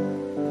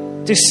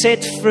 to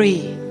set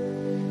free.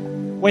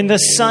 When the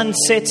Son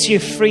sets you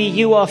free,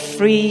 you are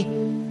free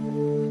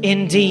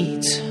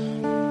indeed.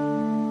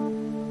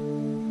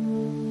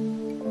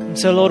 And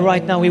so, Lord,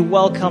 right now we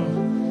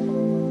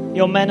welcome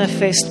your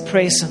manifest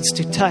presence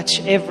to touch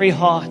every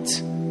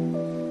heart.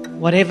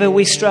 Whatever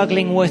we're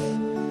struggling with,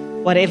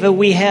 whatever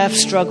we have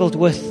struggled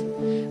with,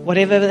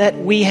 whatever that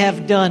we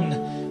have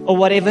done, or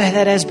whatever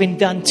that has been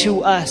done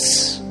to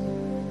us,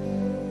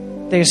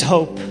 there's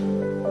hope.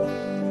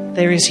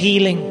 There is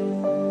healing.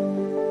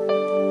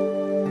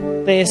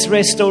 There's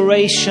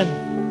restoration.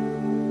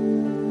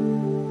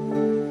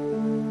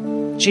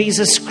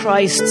 Jesus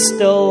Christ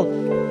still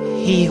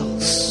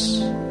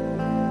heals.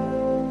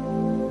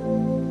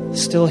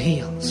 Still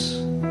heals.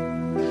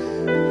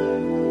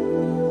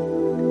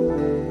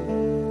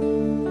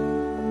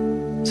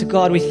 So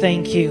God, we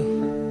thank you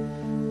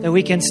that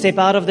we can step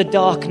out of the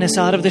darkness,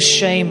 out of the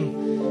shame,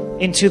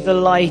 into the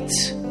light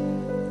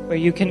where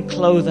you can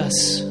clothe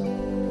us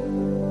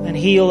and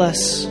heal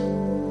us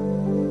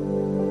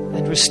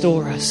and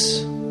restore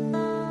us.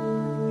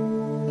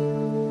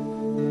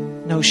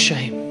 No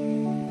shame.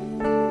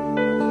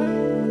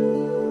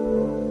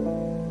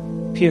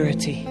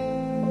 Purity.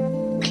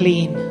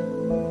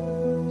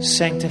 Clean.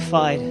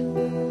 Sanctified.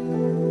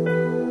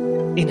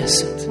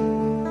 Innocent.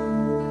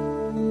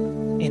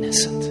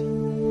 Innocent.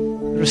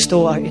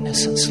 Restore our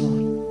innocence, Lord.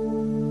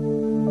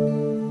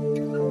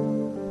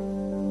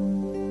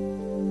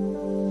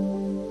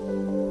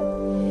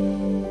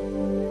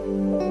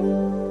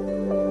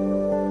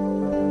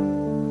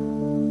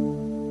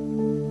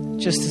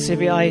 Just as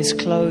every eye is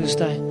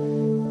closed, I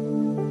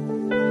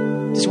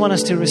just want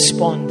us to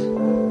respond.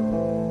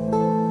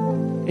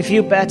 If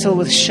you battle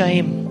with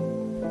shame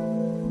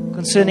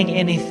concerning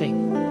anything,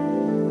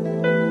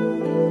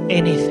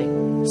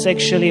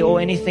 sexually or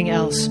anything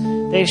else,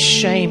 there's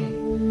shame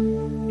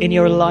in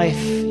your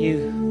life.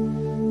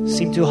 You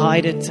seem to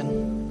hide it. And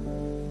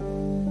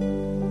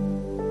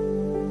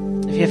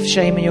if you have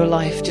shame in your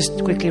life, just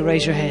quickly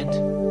raise your hand.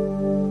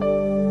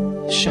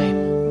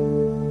 Shame.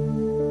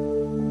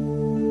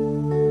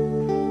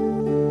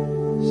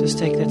 Just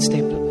take that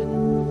step up.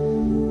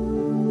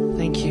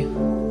 Thank you.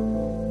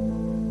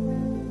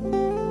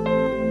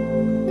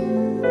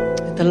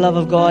 Let the love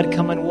of God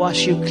come and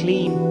wash you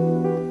clean.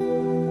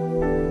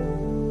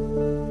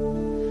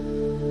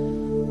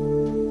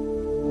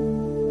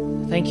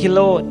 Thank you,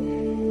 Lord.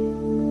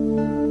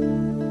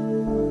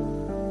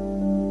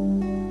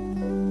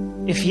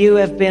 If you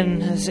have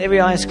been, as every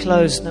eye is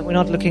closed, we're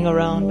not looking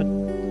around, but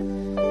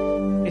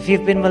if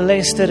you've been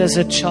molested as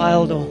a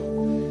child or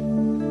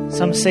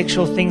some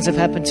sexual things have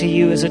happened to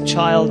you as a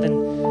child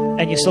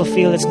and you still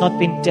feel it's not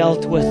been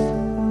dealt with,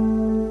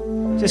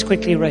 just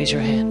quickly raise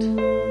your hand.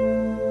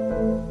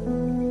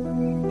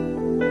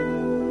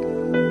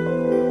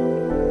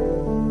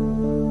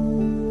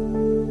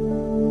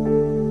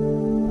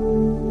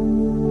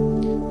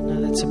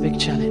 No, that's a big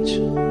challenge.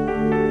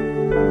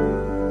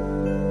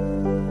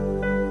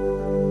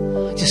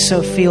 I just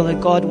so feel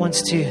that God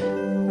wants to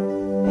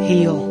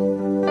heal.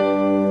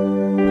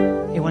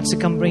 He wants to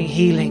come bring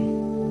healing.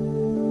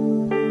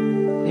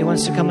 He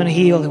wants to come and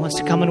heal. He wants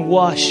to come and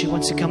wash. He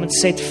wants to come and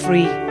set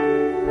free.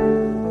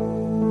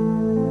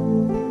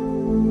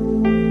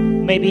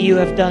 Maybe you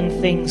have done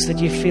things that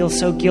you feel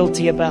so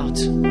guilty about,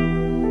 and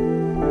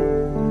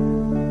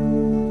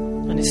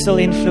it's still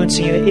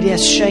influencing you. It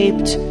has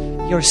shaped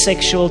your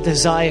sexual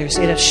desires.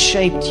 It has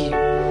shaped you.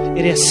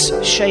 It has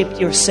shaped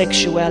your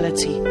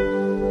sexuality.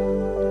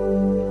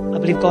 I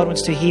believe God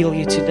wants to heal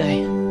you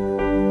today.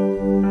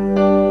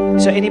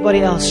 So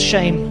anybody else,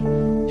 shame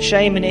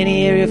in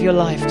any area of your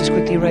life, just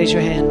quickly raise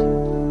your hand.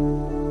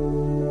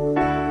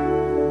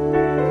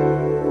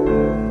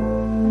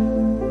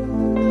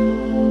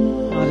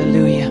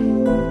 Hallelujah.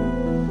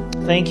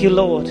 Thank you,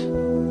 Lord.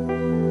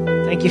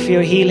 Thank you for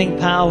your healing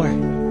power.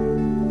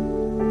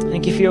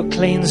 Thank you for your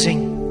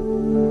cleansing.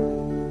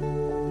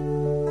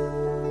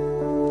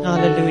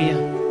 Hallelujah.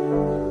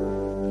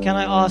 Can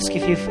I ask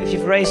if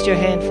you've raised your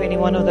hand for any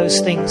one of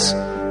those things,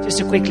 just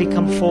to quickly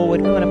come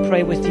forward. We want to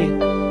pray with you.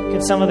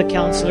 Can some of the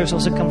counselors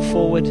also come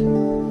forward?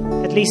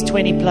 At least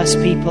 20 plus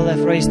people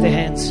have raised their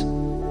hands.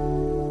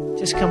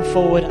 Just come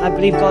forward. I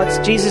believe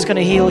Jesus is going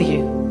to heal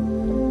you.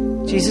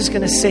 Jesus is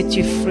going to set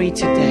you free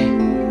today.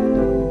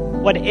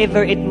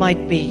 Whatever it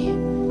might be,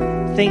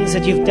 things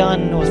that you've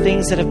done or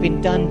things that have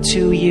been done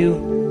to you.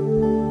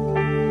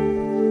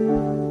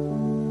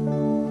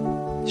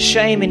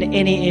 Shame in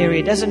any area.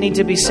 It doesn't need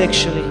to be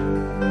sexually.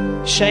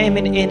 Shame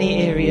in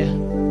any area.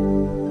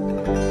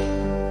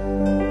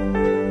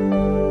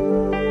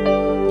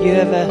 You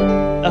have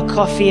a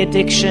coffee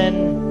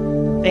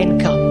addiction, then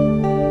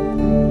come.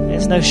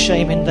 There's no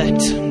shame in that.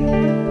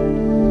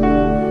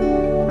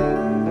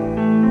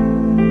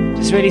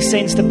 Just really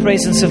sense the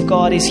presence of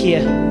God is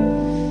here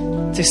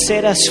to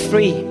set us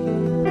free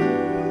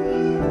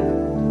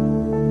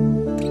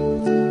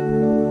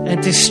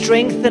and to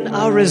strengthen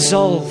our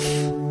resolve,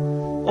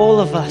 all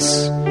of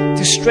us,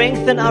 to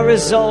strengthen our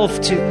resolve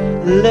to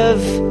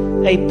live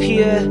a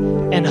pure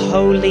and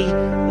holy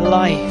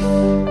life.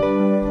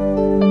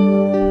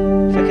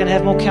 If I can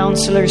have more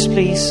counselors,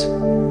 please.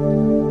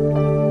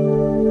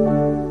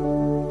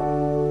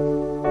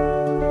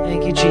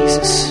 Thank you,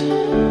 Jesus.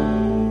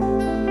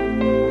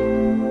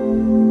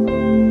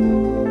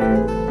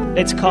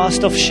 Let's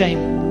cast off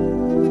shame.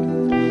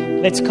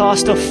 Let's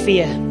cast off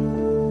fear.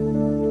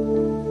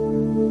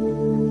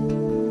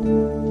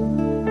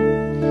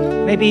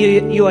 Maybe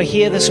you are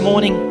here this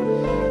morning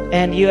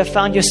and you have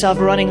found yourself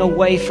running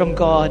away from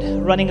God,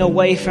 running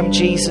away from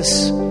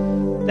Jesus.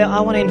 Then I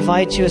want to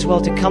invite you as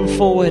well to come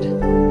forward,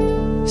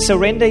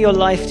 surrender your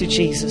life to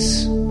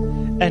Jesus,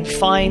 and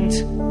find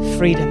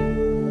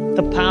freedom,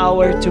 the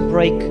power to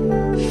break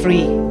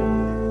free.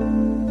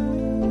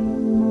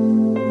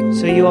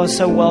 So you are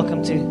so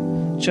welcome to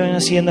join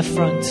us here in the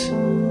front.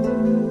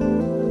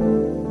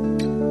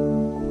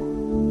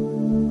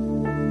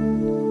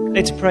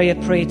 Let's pray a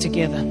prayer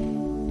together.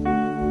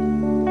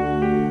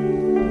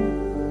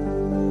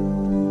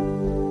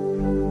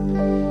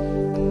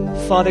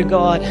 Father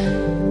God,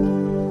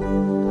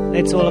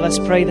 let's all of us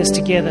pray this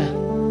together.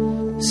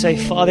 Say,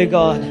 Father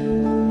God,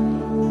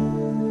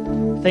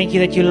 thank you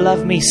that you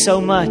love me so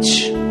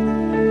much.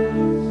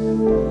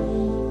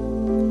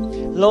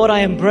 Lord, I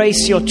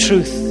embrace your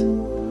truth.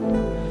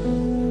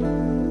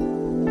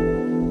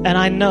 And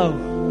I know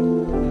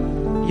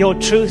your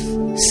truth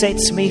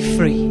sets me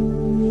free.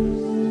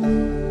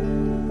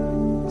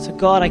 So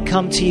God, I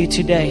come to you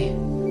today.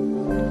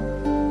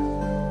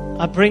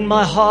 I bring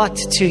my heart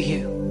to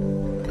you.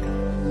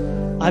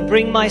 I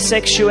bring my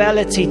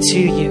sexuality to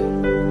you.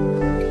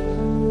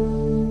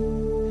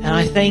 And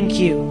I thank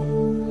you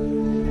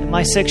that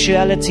my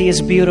sexuality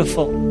is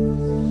beautiful.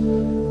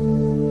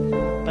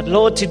 But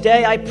Lord,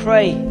 today I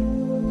pray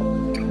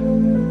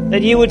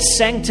that you would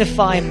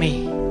sanctify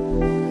me,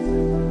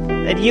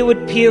 that you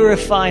would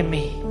purify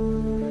me,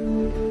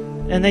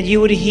 and that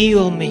you would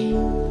heal me.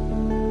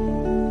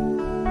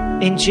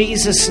 In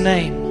Jesus'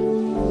 name,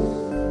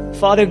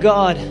 Father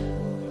God,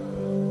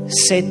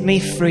 set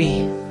me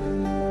free.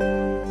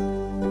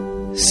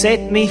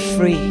 Set me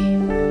free.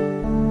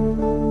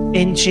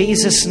 In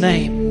Jesus'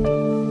 name.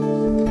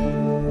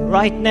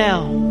 Right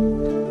now,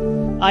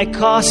 I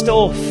cast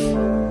off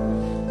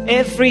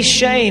every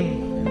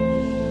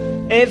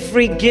shame,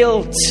 every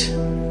guilt,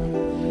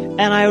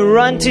 and I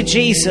run to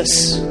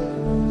Jesus,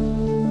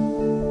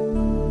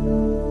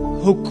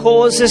 who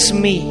causes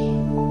me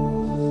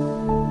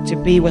to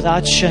be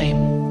without shame,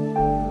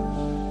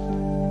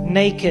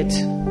 naked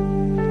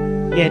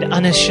yet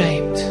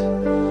unashamed.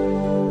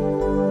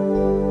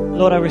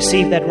 Lord, I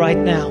receive that right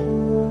now.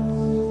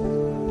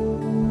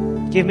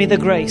 Give me the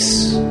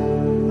grace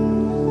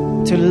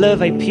to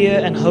live a pure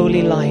and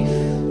holy life.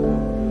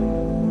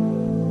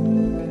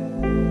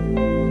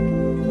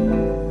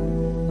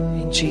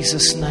 In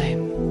Jesus' name.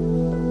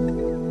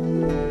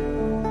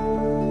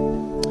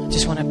 I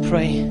just want to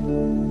pray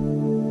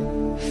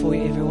for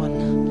you,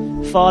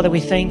 everyone. Father, we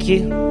thank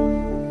you.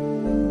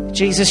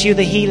 Jesus, you're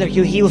the healer.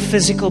 You heal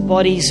physical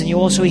bodies and you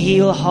also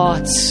heal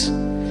hearts.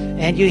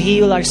 And you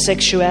heal our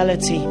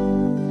sexuality.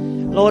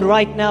 Lord,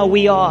 right now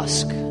we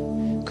ask,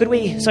 could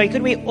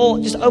we all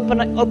just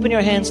open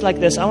your hands like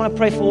this? I want to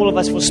pray for all of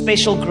us for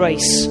special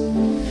grace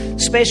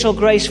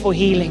for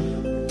healing.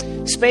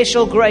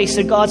 Special grace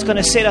that God's going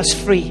to set us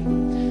free.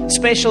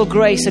 Special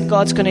grace that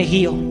God's going to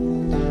heal.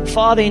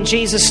 Father, in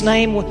Jesus'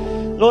 name,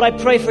 Lord, I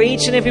pray for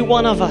each and every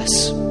one of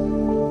us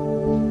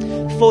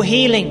for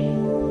healing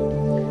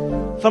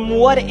from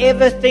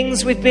whatever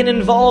things we've been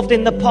involved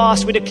in the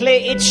past. We declare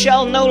it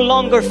shall no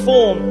longer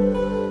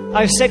form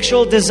our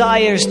sexual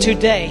desires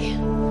today.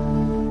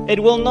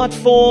 It will not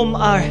form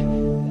our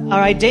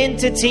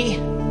identity.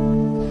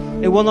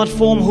 It will not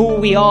form who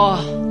we are.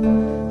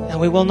 And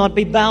we will not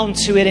be bound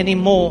to it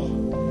anymore.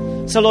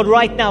 So Lord,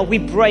 right now we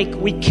break,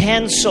 we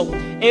cancel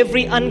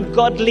every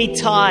ungodly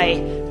tie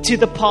to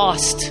the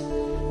past,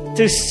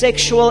 to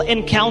sexual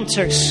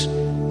encounters,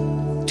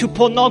 to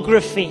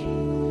pornography,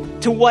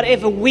 to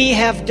whatever we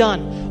have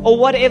done or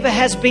whatever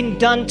has been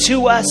done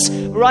to us.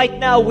 Right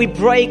now we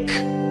break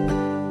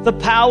the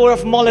power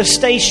of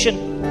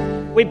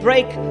molestation. We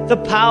break the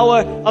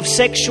power of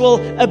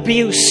sexual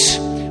abuse.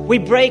 We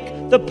break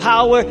the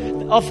power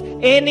of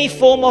any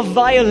form of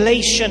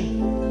violation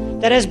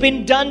that has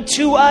been done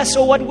to us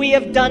or what we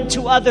have done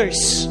to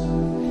others.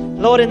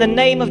 Lord, in the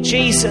name of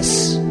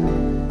Jesus,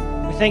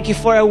 we thank you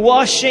for a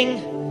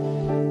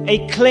washing, a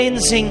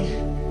cleansing,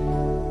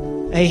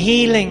 a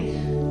healing.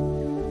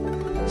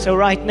 So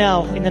right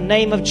now, in the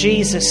name of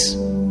Jesus,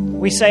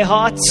 we say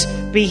hearts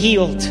be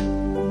healed.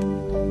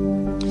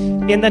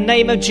 In the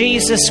name of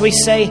Jesus, we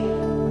say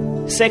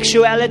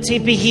sexuality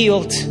be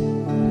healed.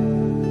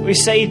 We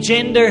say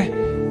gender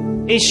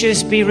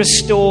issues be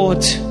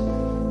restored.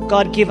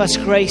 God, give us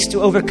grace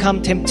to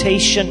overcome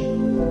temptation.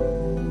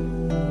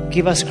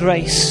 Give us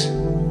grace.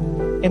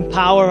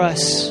 Empower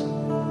us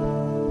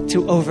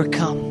to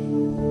overcome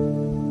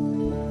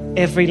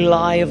every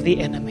lie of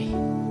the enemy.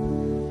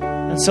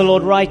 And so,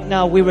 Lord, right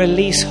now we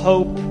release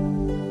hope.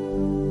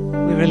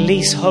 We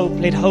release hope.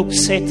 Let hope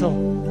settle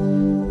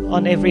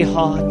on every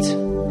heart.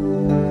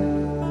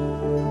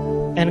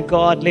 And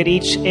God, let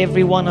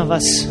every one of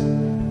us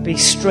be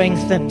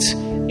strengthened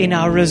in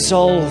our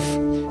resolve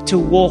to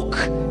walk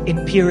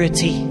in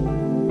purity,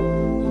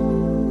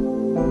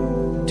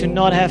 to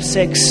not have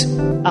sex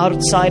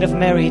outside of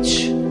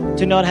marriage,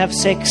 to not have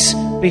sex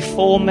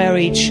before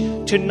marriage,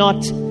 to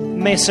not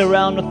mess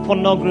around with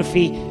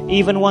pornography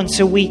even once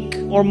a week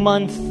or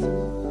month.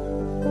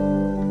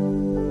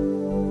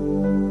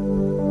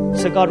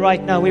 So God,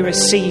 right now we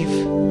receive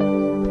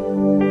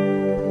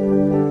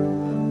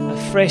a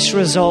fresh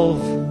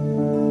resolve,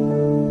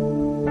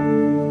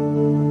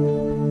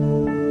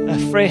 a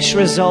fresh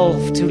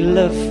resolve to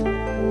live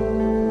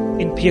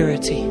in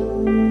purity,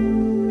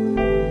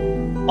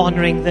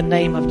 honoring the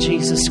name of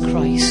Jesus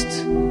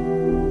Christ,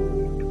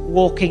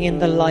 walking in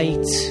the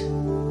light.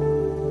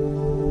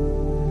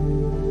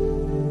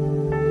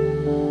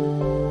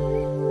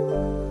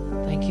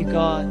 Thank you,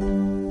 God.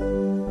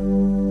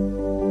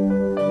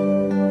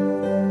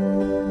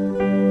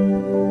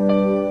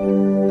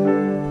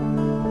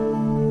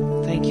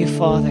 Thank you,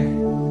 Father.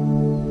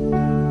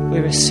 We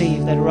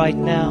receive that right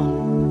now.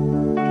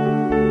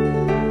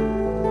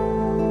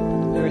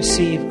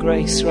 Receive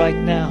grace right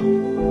now.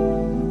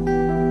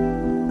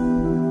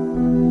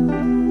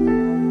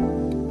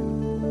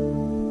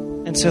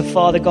 And so,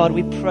 Father God,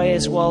 we pray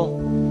as well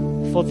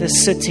for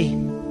this city.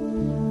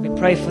 We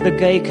pray for the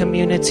gay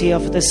community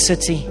of this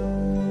city.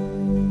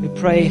 We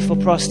pray for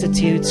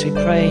prostitutes. We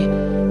pray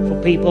for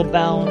people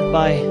bound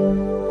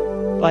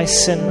by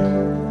sin.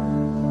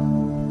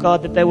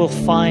 God, that they will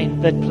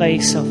find that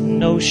place of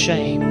no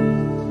shame,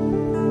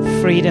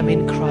 freedom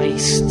in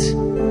Christ.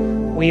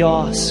 We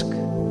ask.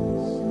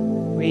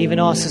 We even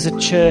ask as a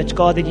church,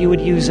 God, that you would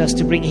use us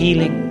to bring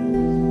healing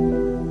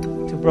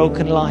to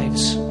broken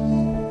lives.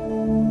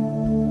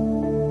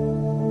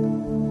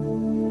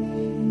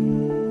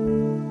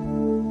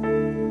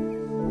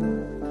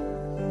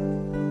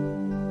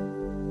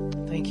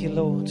 Thank you,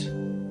 Lord.